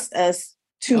trust us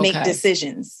to make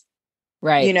decisions.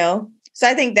 Right. You know? So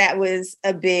I think that was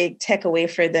a big takeaway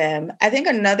for them. I think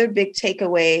another big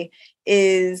takeaway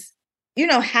is, you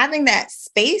know, having that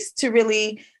space to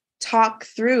really talk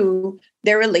through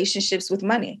their relationships with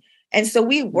money. And so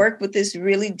we work with this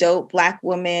really dope Black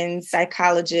woman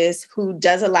psychologist who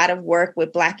does a lot of work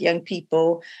with Black young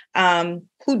people,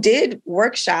 who did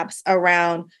workshops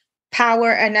around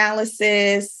power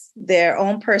analysis, their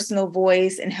own personal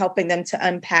voice, and helping them to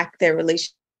unpack their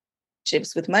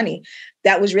relationships with money.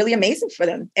 That was really amazing for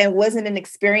them and wasn't an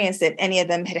experience that any of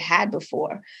them had had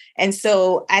before. And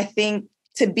so I think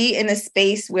to be in a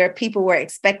space where people were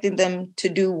expecting them to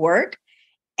do work,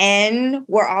 and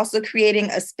we're also creating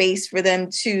a space for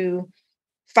them to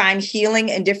find healing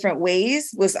in different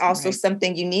ways was also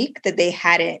something unique that they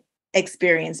hadn't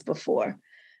experienced before.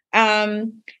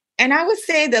 And I would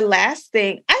say the last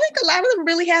thing, I think a lot of them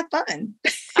really have fun.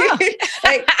 Oh.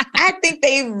 Like, I think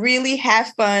they really have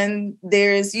fun.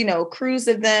 There's, you know, crews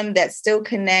of them that still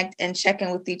connect and check in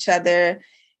with each other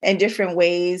in different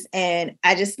ways. And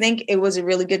I just think it was a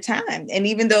really good time. And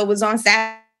even though it was on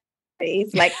Saturday,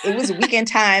 like it was weekend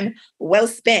time well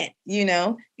spent, you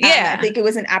know? I think it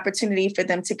was an opportunity for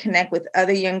them to connect with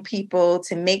other young people,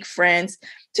 to make friends,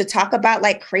 to talk about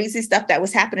like crazy stuff that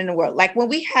was happening in the world. Like when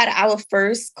we had our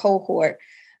first cohort,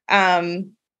 there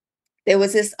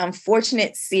was this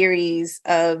unfortunate series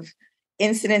of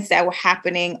incidents that were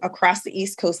happening across the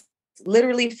East Coast,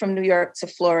 literally from New York to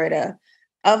Florida,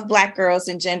 of Black girls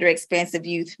and gender expansive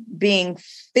youth being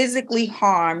physically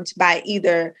harmed by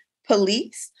either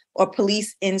police or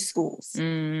police in schools.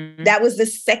 That was the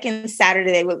second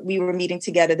Saturday we were meeting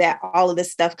together that all of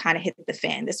this stuff kind of hit the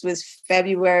fan. This was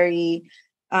February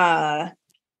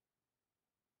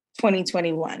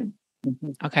 2021.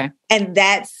 Okay. And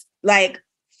that's like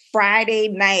Friday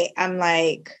night, I'm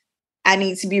like, I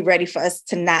need to be ready for us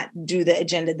to not do the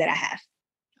agenda that I have.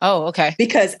 Oh, okay.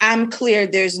 Because I'm clear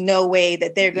there's no way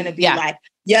that they're going to be like,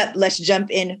 yep, let's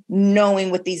jump in knowing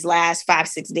what these last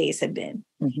 5-6 days have been.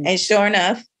 And sure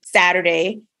enough,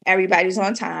 Saturday, everybody's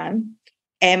on time.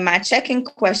 And my check-in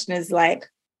question is like,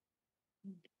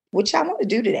 what y'all want to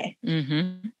do today?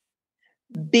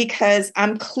 Because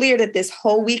I'm clear that this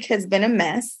whole week has been a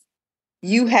mess.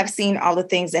 You have seen all the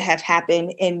things that have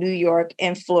happened in New York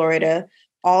and Florida,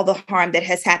 all the harm that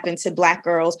has happened to Black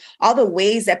girls, all the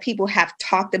ways that people have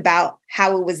talked about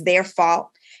how it was their fault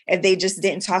if they just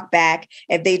didn't talk back,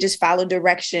 if they just followed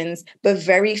directions, but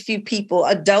very few people,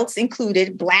 adults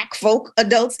included, Black folk,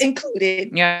 adults included,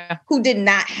 who did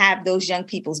not have those young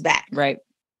people's back. Right.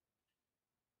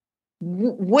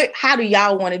 How do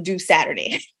y'all want to do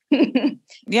Saturday?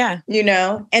 You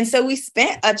know? And so we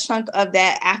spent a chunk of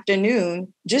that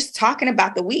afternoon just talking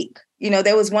about the week. You know,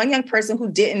 there was one young person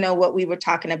who didn't know what we were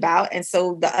talking about. And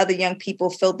so the other young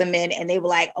people filled them in and they were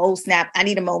like, oh, snap, I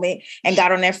need a moment, and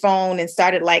got on their phone and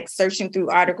started like searching through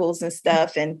articles and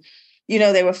stuff. And, you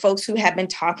know, there were folks who had been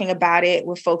talking about it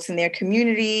with folks in their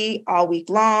community all week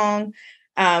long,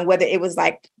 whether it was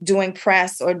like doing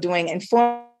press or doing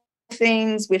informal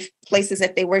things with places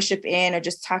that they worship in or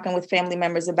just talking with family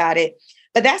members about it.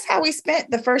 But that's how we spent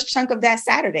the first chunk of that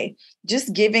Saturday,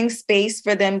 just giving space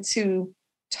for them to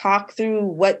talk through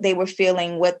what they were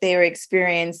feeling, what they were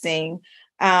experiencing,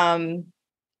 and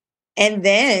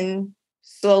then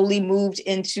slowly moved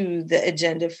into the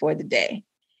agenda for the day.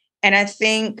 And I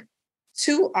think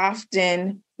too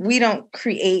often we don't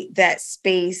create that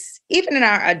space, even in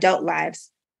our adult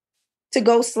lives, to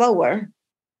go slower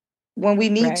when we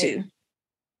need to.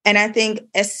 And I think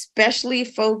especially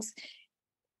folks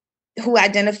who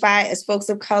identify as folks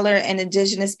of color and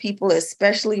Indigenous people,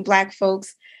 especially Black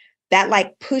folks, that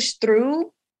like push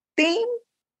through theme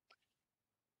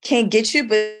can get you,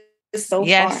 but so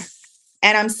far.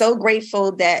 And I'm so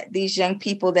grateful that these young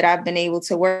people that I've been able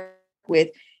to work with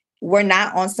were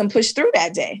not on some push through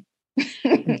that day,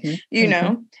 you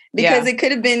know, because it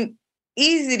could have been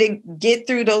easy to get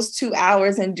through those 2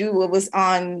 hours and do what was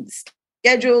on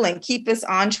schedule and keep us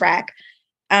on track.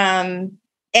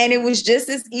 And it was just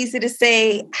as easy to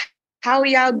say, how are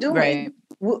y'all doing? Right.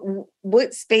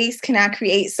 What space can I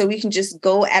create so we can just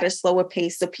go at a slower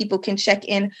pace so people can check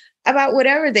in about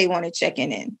whatever they want to check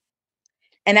in?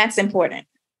 And that's important.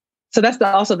 So that's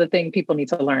also the thing people need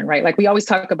to learn, right? Like we always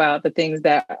talk about the things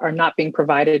that are not being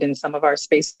provided in some of our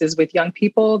spaces with young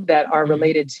people that are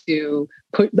related to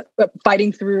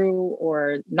fighting through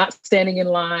or not standing in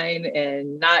line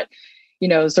and not,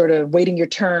 sort of waiting your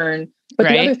turn. But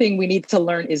the other thing we need to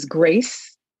learn is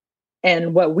grace.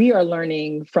 And what we are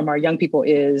learning from our young people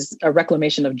is a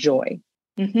reclamation of joy,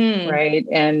 right?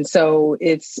 And so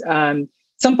it's...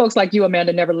 some folks like you,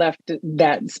 Amanda, never left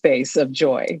that space of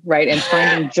joy, right? And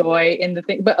finding joy in the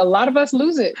thing. But a lot of us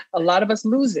lose it.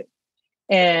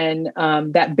 And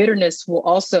that bitterness will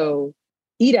also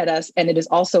eat at us. And it is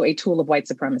also a tool of white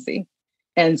supremacy.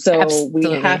 And so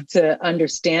we have to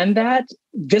understand that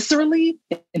viscerally,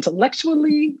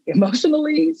 intellectually,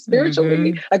 emotionally,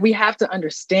 spiritually. Like we have to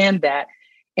understand that.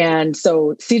 And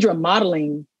so Cedra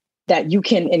modeling that you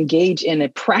can engage in a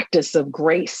practice of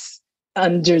grace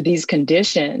under these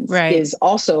conditions is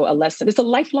also a lesson. It's a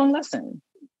lifelong lesson,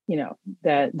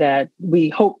 that we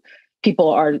hope people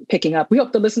are picking up. We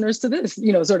hope the listeners to this,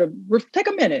 sort of take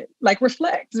a minute, like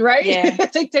reflect, right? Yeah.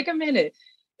 take a minute.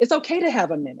 It's okay to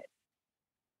have a minute.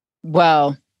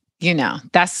 Well,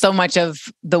 that's so much of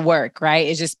the work, right?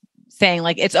 It's just saying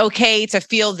like, it's okay to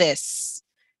feel this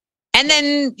and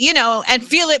then, and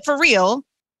feel it for real,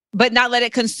 but not let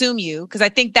it consume you. Cause I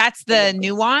think that's the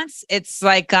nuance. It's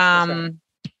like,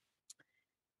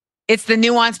 it's the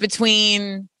nuance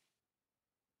between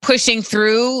pushing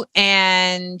through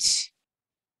and,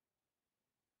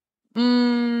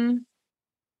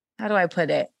 how do I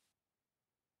put it?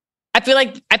 I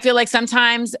feel like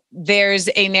sometimes there's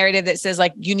a narrative that says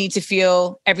like, you need to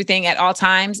feel everything at all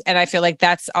times. And I feel like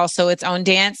that's also its own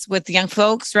dance with young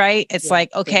folks, right? It's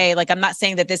like, okay, like I'm not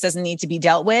saying that this doesn't need to be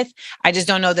dealt with. I just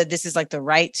don't know that this is like the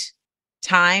right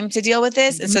time to deal with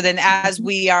this. And so then as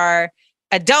we are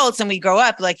adults and we grow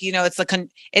up, like,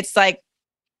 it's like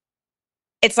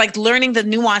learning the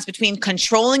nuance between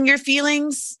controlling your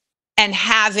feelings and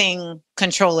having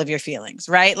control of your feelings,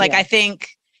 right? Like, I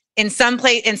think in some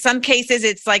cases,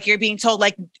 it's like you're being told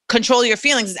like control your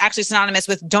feelings is actually synonymous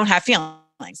with don't have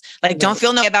feelings. Like don't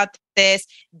feel no about this,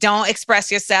 don't express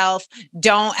yourself,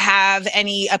 don't have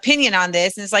any opinion on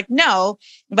this. And it's like, no,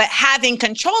 but having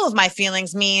control of my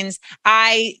feelings means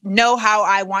I know how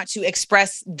I want to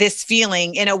express this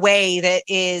feeling in a way that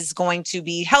is going to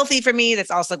be healthy for me.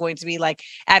 That's also going to be like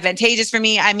advantageous for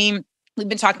me. I mean, we've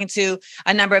been talking to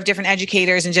a number of different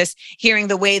educators and just hearing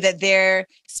the way that they're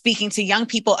speaking to young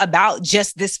people about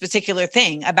just this particular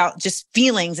thing, about just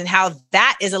feelings and how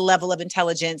that is a level of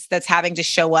intelligence that's having to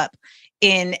show up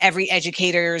in every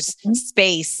educator's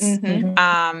space.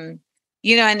 And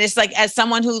it's like, as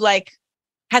someone who like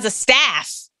has a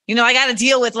staff, I got to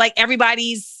deal with like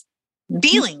everybody's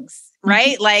feelings,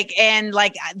 right? Like, and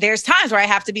like, there's times where I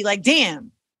have to be like,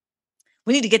 damn,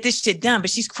 we need to get this shit done, but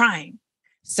she's crying.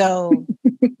 So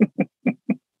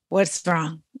what's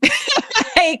wrong?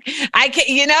 Like, I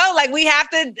can't, like we have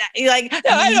to like, no,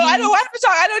 I don't want to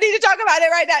talk. I don't need to talk about it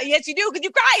right now. Yes, you do. Cause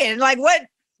you're crying. Like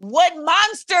what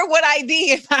monster would I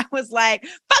be if I was like,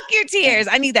 fuck your tears.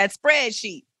 I need that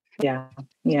spreadsheet. Yeah.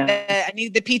 I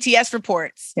need the PTS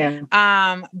reports. Yeah.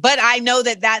 But I know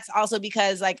that that's also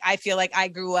because like, I feel like I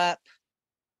grew up.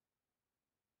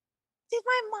 Did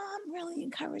my mom really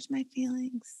encourage my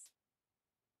feelings?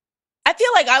 I feel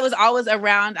like I was always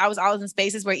around. I was always in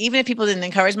spaces where even if people didn't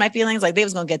encourage my feelings, like they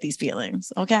was going to get these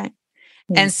feelings. Okay.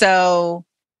 And so,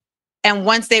 and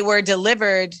once they were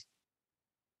delivered,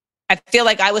 I feel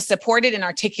like I was supported in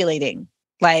articulating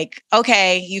like,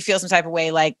 okay, you feel some type of way.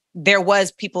 Like there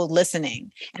was people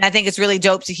listening. And I think it's really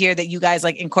dope to hear that you guys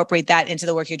like incorporate that into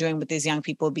the work you're doing with these young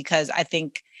people, because I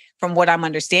think from what I'm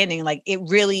understanding, like it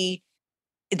really,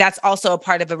 that's also a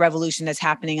part of a revolution that's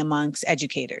happening amongst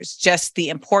educators. Just the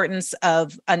importance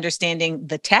of understanding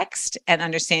the text and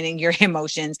understanding your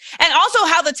emotions, and also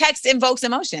how the text invokes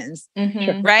emotions,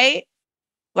 right?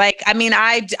 Like, I mean,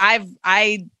 I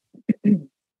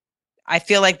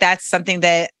feel like that's something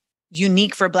that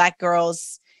unique for Black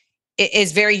girls. It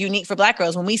is very unique for Black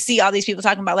girls. When we see all these people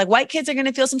talking about like white kids are going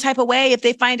to feel some type of way if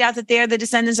they find out that they're the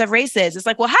descendants of racists. It's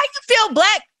like, well, how do you feel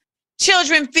Black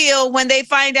children feel when they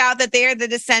find out that they're the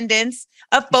descendants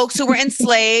of folks who were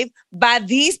enslaved by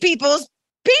these people's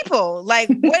people? Like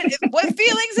what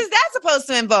feelings is that supposed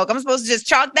to invoke? I'm supposed to just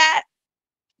charge that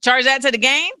to the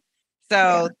game.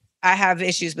 So I have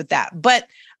issues with that. But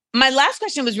my last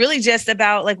question was really just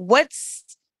about like, what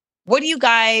do you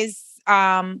guys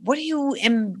what do you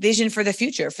envision for the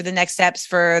future, for the next steps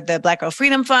for the Black Girl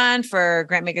Freedom Fund, for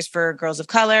Grantmakers for Girls of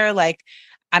Color? Like,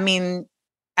 I mean,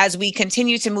 as we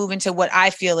continue to move into what I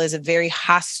feel is a very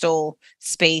hostile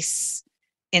space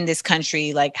in this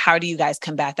country, like, how do you guys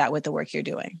combat that with the work you're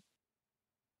doing?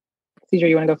 Cedra,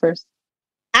 you want to go first?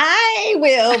 I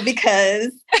will,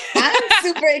 because I'm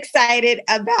super excited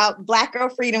about Black Girl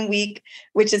Freedom Week,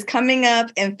 which is coming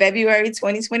up in February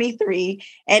 2023.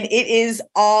 And it is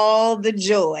all the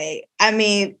joy. I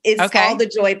mean, it's all the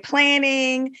joy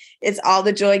planning. It's all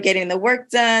the joy getting the work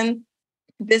done.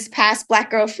 This past Black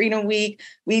Girl Freedom Week,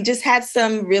 we just had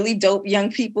some really dope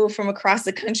young people from across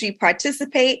the country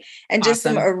participate, and just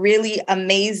some really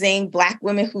amazing Black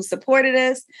women who supported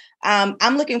us.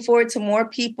 I'm looking forward to more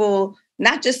people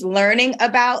not just learning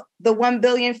about the 1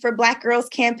 Billion for Black Girls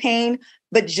campaign,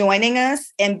 but joining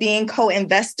us and being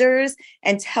co-investors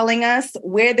and telling us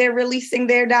where they're releasing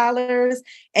their dollars,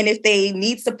 and if they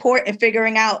need support in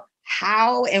figuring out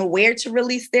how and where to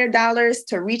release their dollars,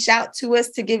 to reach out to us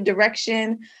to give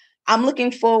direction. I'm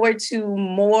looking forward to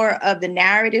more of the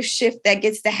narrative shift that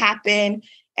gets to happen,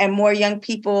 and more young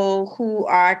people who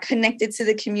are connected to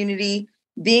the community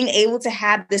being able to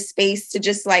have the space to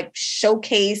just like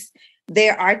showcase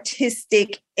their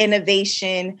artistic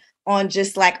innovation on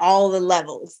just like all the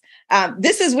levels.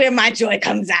 This is where my joy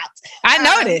comes out. I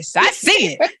noticed. I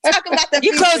see it. Talking about the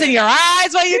you closing your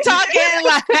eyes while you're talking.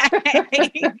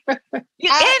 Like, you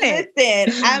in it.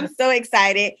 Listen, I'm so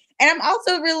excited. And I'm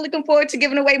also really looking forward to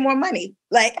giving away more money.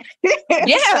 Like,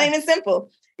 plain and simple.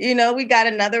 You know, we got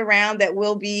another round that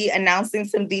we'll be announcing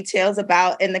some details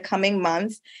about in the coming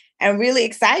months. And really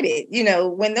excited. You know,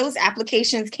 when those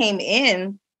applications came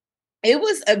in, it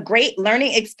was a great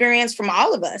learning experience from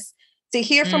all of us to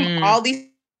hear from all these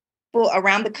people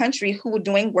around the country who were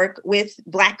doing work with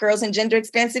Black girls and gender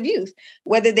expansive youth,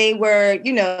 whether they were,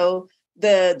 you know,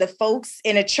 the folks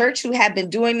in a church who had been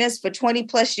doing this for 20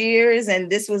 plus years, and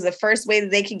this was the first way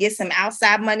that they could get some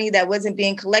outside money that wasn't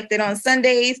being collected on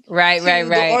Sundays. Right.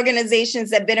 The organizations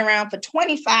that have been around for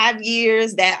 25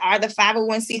 years that are the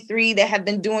 501c3 that have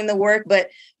been doing the work,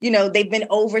 but you know, they've been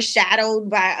overshadowed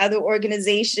by other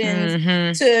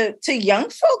organizations, to young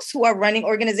folks who are running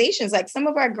organizations. Like some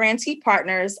of our grantee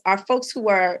partners are folks who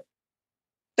are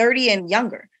 30 and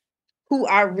younger, who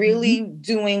are really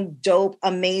doing dope,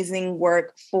 amazing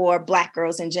work for Black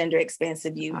girls and gender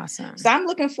expansive youth. Awesome. So I'm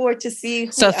looking forward to see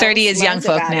who So 30 is young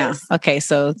folk now. Us. Okay,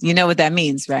 so you know what that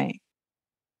means, right?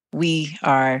 We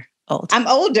are old. I'm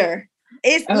older.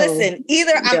 Listen,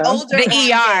 either I'm older.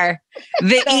 The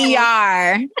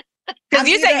ER. Because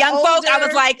you said young folk, I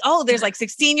was like, oh, there's like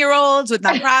 16-year-olds with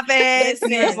nonprofits.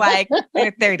 And it was like,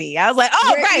 they're 30. I was like,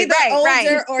 oh,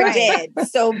 You're older or dead.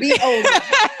 So be older.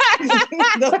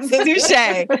 Touche.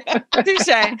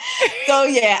 So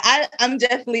yeah, I'm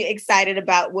definitely excited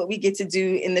about what we get to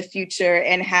do in the future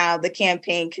and how the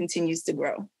campaign continues to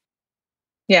grow.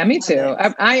 Yeah, me too.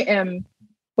 I am.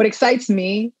 What excites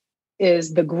me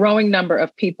is the growing number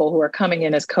of people who are coming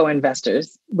in as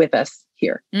co-investors with us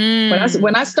here.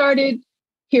 When I started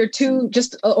here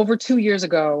just over 2 years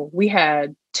ago, we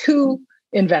had 2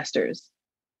 investors,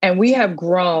 and we have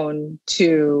grown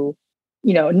to,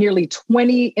 you know, nearly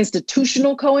 20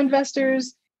 institutional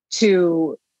co-investors,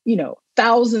 to, you know,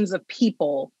 thousands of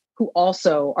people who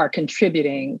also are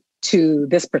contributing to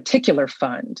this particular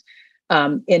fund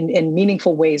in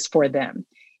meaningful ways for them.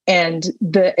 And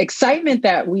the excitement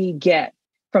that we get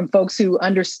from folks who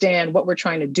understand what we're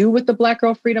trying to do with the Black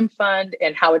Girl Freedom Fund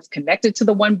and how it's connected to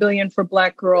the 1 Billion for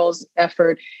Black Girls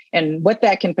effort, and what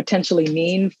that can potentially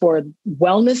mean for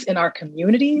wellness in our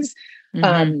communities,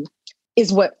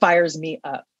 is what fires me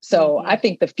up. So I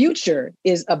think the future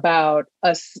is about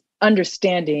us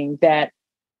understanding that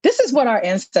this is what our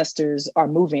ancestors are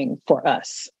moving for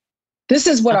us. This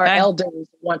is what our elders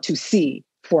want to see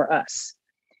for us.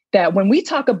 That when we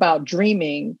talk about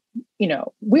dreaming, you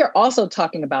know, we are also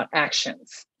talking about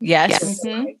actions. Yes.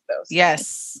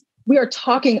 Yes. We are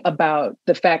talking about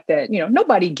the fact that, you know,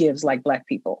 nobody gives like Black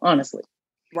people, honestly.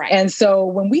 Right. And so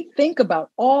when we think about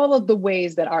all of the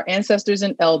ways that our ancestors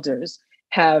and elders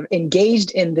have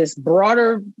engaged in this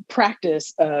broader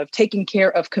practice of taking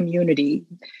care of community,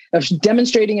 of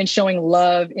demonstrating and showing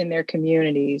love in their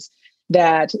communities,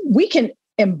 that we can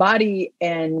embody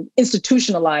and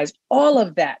institutionalize all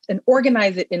of that and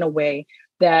organize it in a way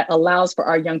that allows for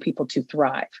our young people to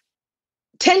thrive.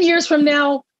 10 years from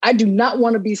now, I do not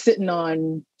want to be sitting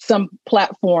on some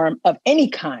platform of any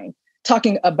kind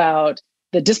talking about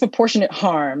the disproportionate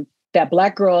harm that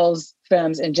Black girls,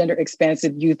 femmes, and gender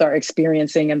expansive youth are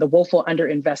experiencing, and the woeful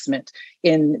underinvestment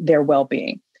in their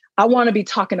well-being. I want to be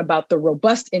talking about the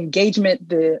robust engagement,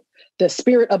 the the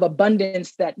spirit of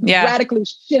abundance that radically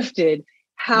shifted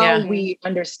how we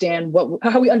understand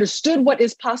how we understood what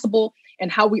is possible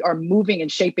and how we are moving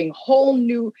and shaping whole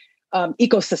new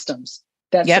ecosystems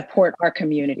that support our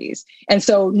communities. And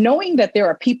so knowing that there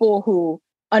are people who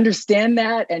understand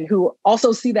that and who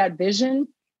also see that vision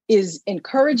is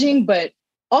encouraging, but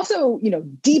also,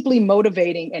 deeply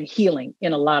motivating and healing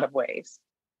in a lot of ways.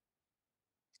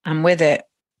 I'm with it.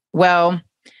 Well,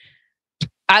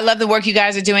 I love the work you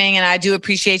guys are doing, and I do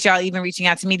appreciate y'all even reaching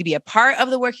out to me to be a part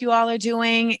of the work you all are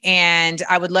doing. And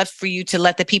I would love for you to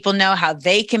let the people know how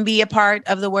they can be a part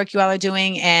of the work you all are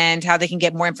doing and how they can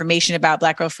get more information about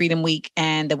Black Girl Freedom Week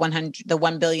and the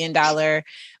 $1 billion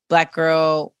Black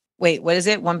Girl. Wait, what is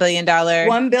it? $1 billion.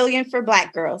 $1 billion for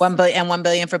Black girls. $1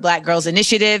 billion for Black girls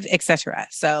initiative, etc.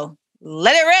 So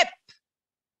let it rip.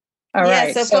 All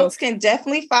right. So folks can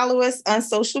definitely follow us on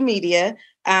social media.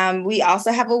 We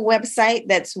also have a website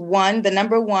that's 1 billion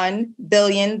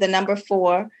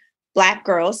 4 Black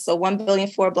girls. So 1 billion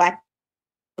 4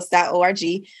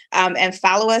 blackgirls.org. And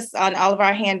follow us on all of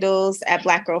our handles at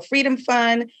Black Girl Freedom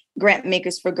Fund, Grant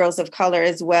Makers for Girls of Color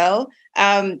as well.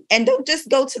 And don't just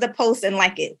go to the post and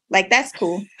like it. Like, that's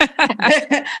cool.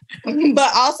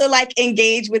 But also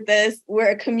engage with us. We're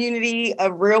a community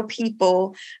of real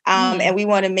people. And we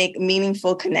want to make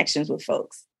meaningful connections with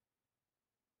folks.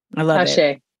 I love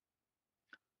it.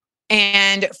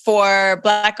 And for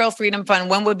Black Girl Freedom Fund,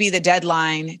 when would be the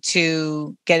deadline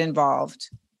to get involved?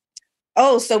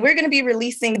 Oh, so we're going to be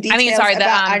releasing details.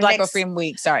 The Black Girl Freedom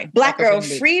Week. Sorry. Black Girl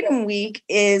Freedom Week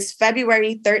is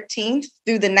February 13th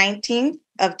through the 19th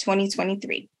of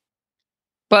 2023.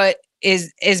 But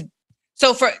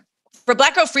so for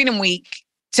Black Girl Freedom Week,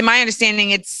 to my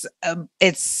understanding, it's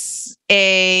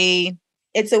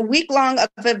a week long of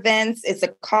events. It's a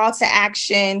call to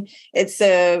action.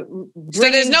 So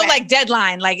there's no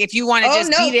deadline. If you want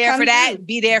to be there for that,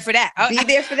 be there for that. Be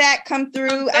there for that. Come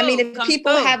through. If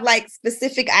people have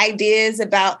specific ideas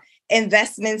about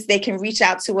investments, they can reach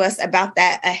out to us about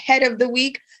that ahead of the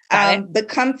week. But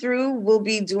come through. We'll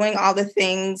be doing all the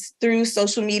things through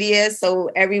social media, so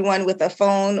everyone with a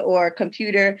phone or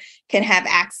computer can have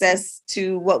access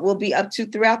to what we'll be up to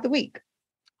throughout the week.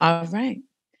 All right.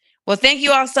 Well, thank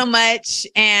you all so much,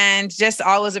 and just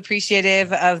always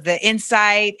appreciative of the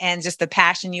insight and just the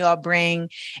passion you all bring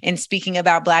in speaking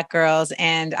about Black girls.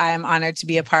 And I'm honored to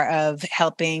be a part of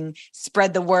helping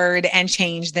spread the word and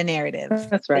change the narrative.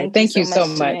 That's right. Thank you so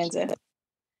much.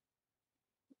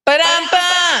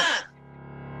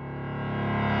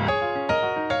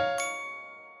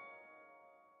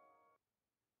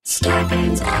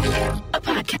 Scarpins Audio,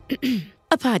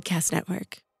 a podcast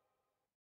network.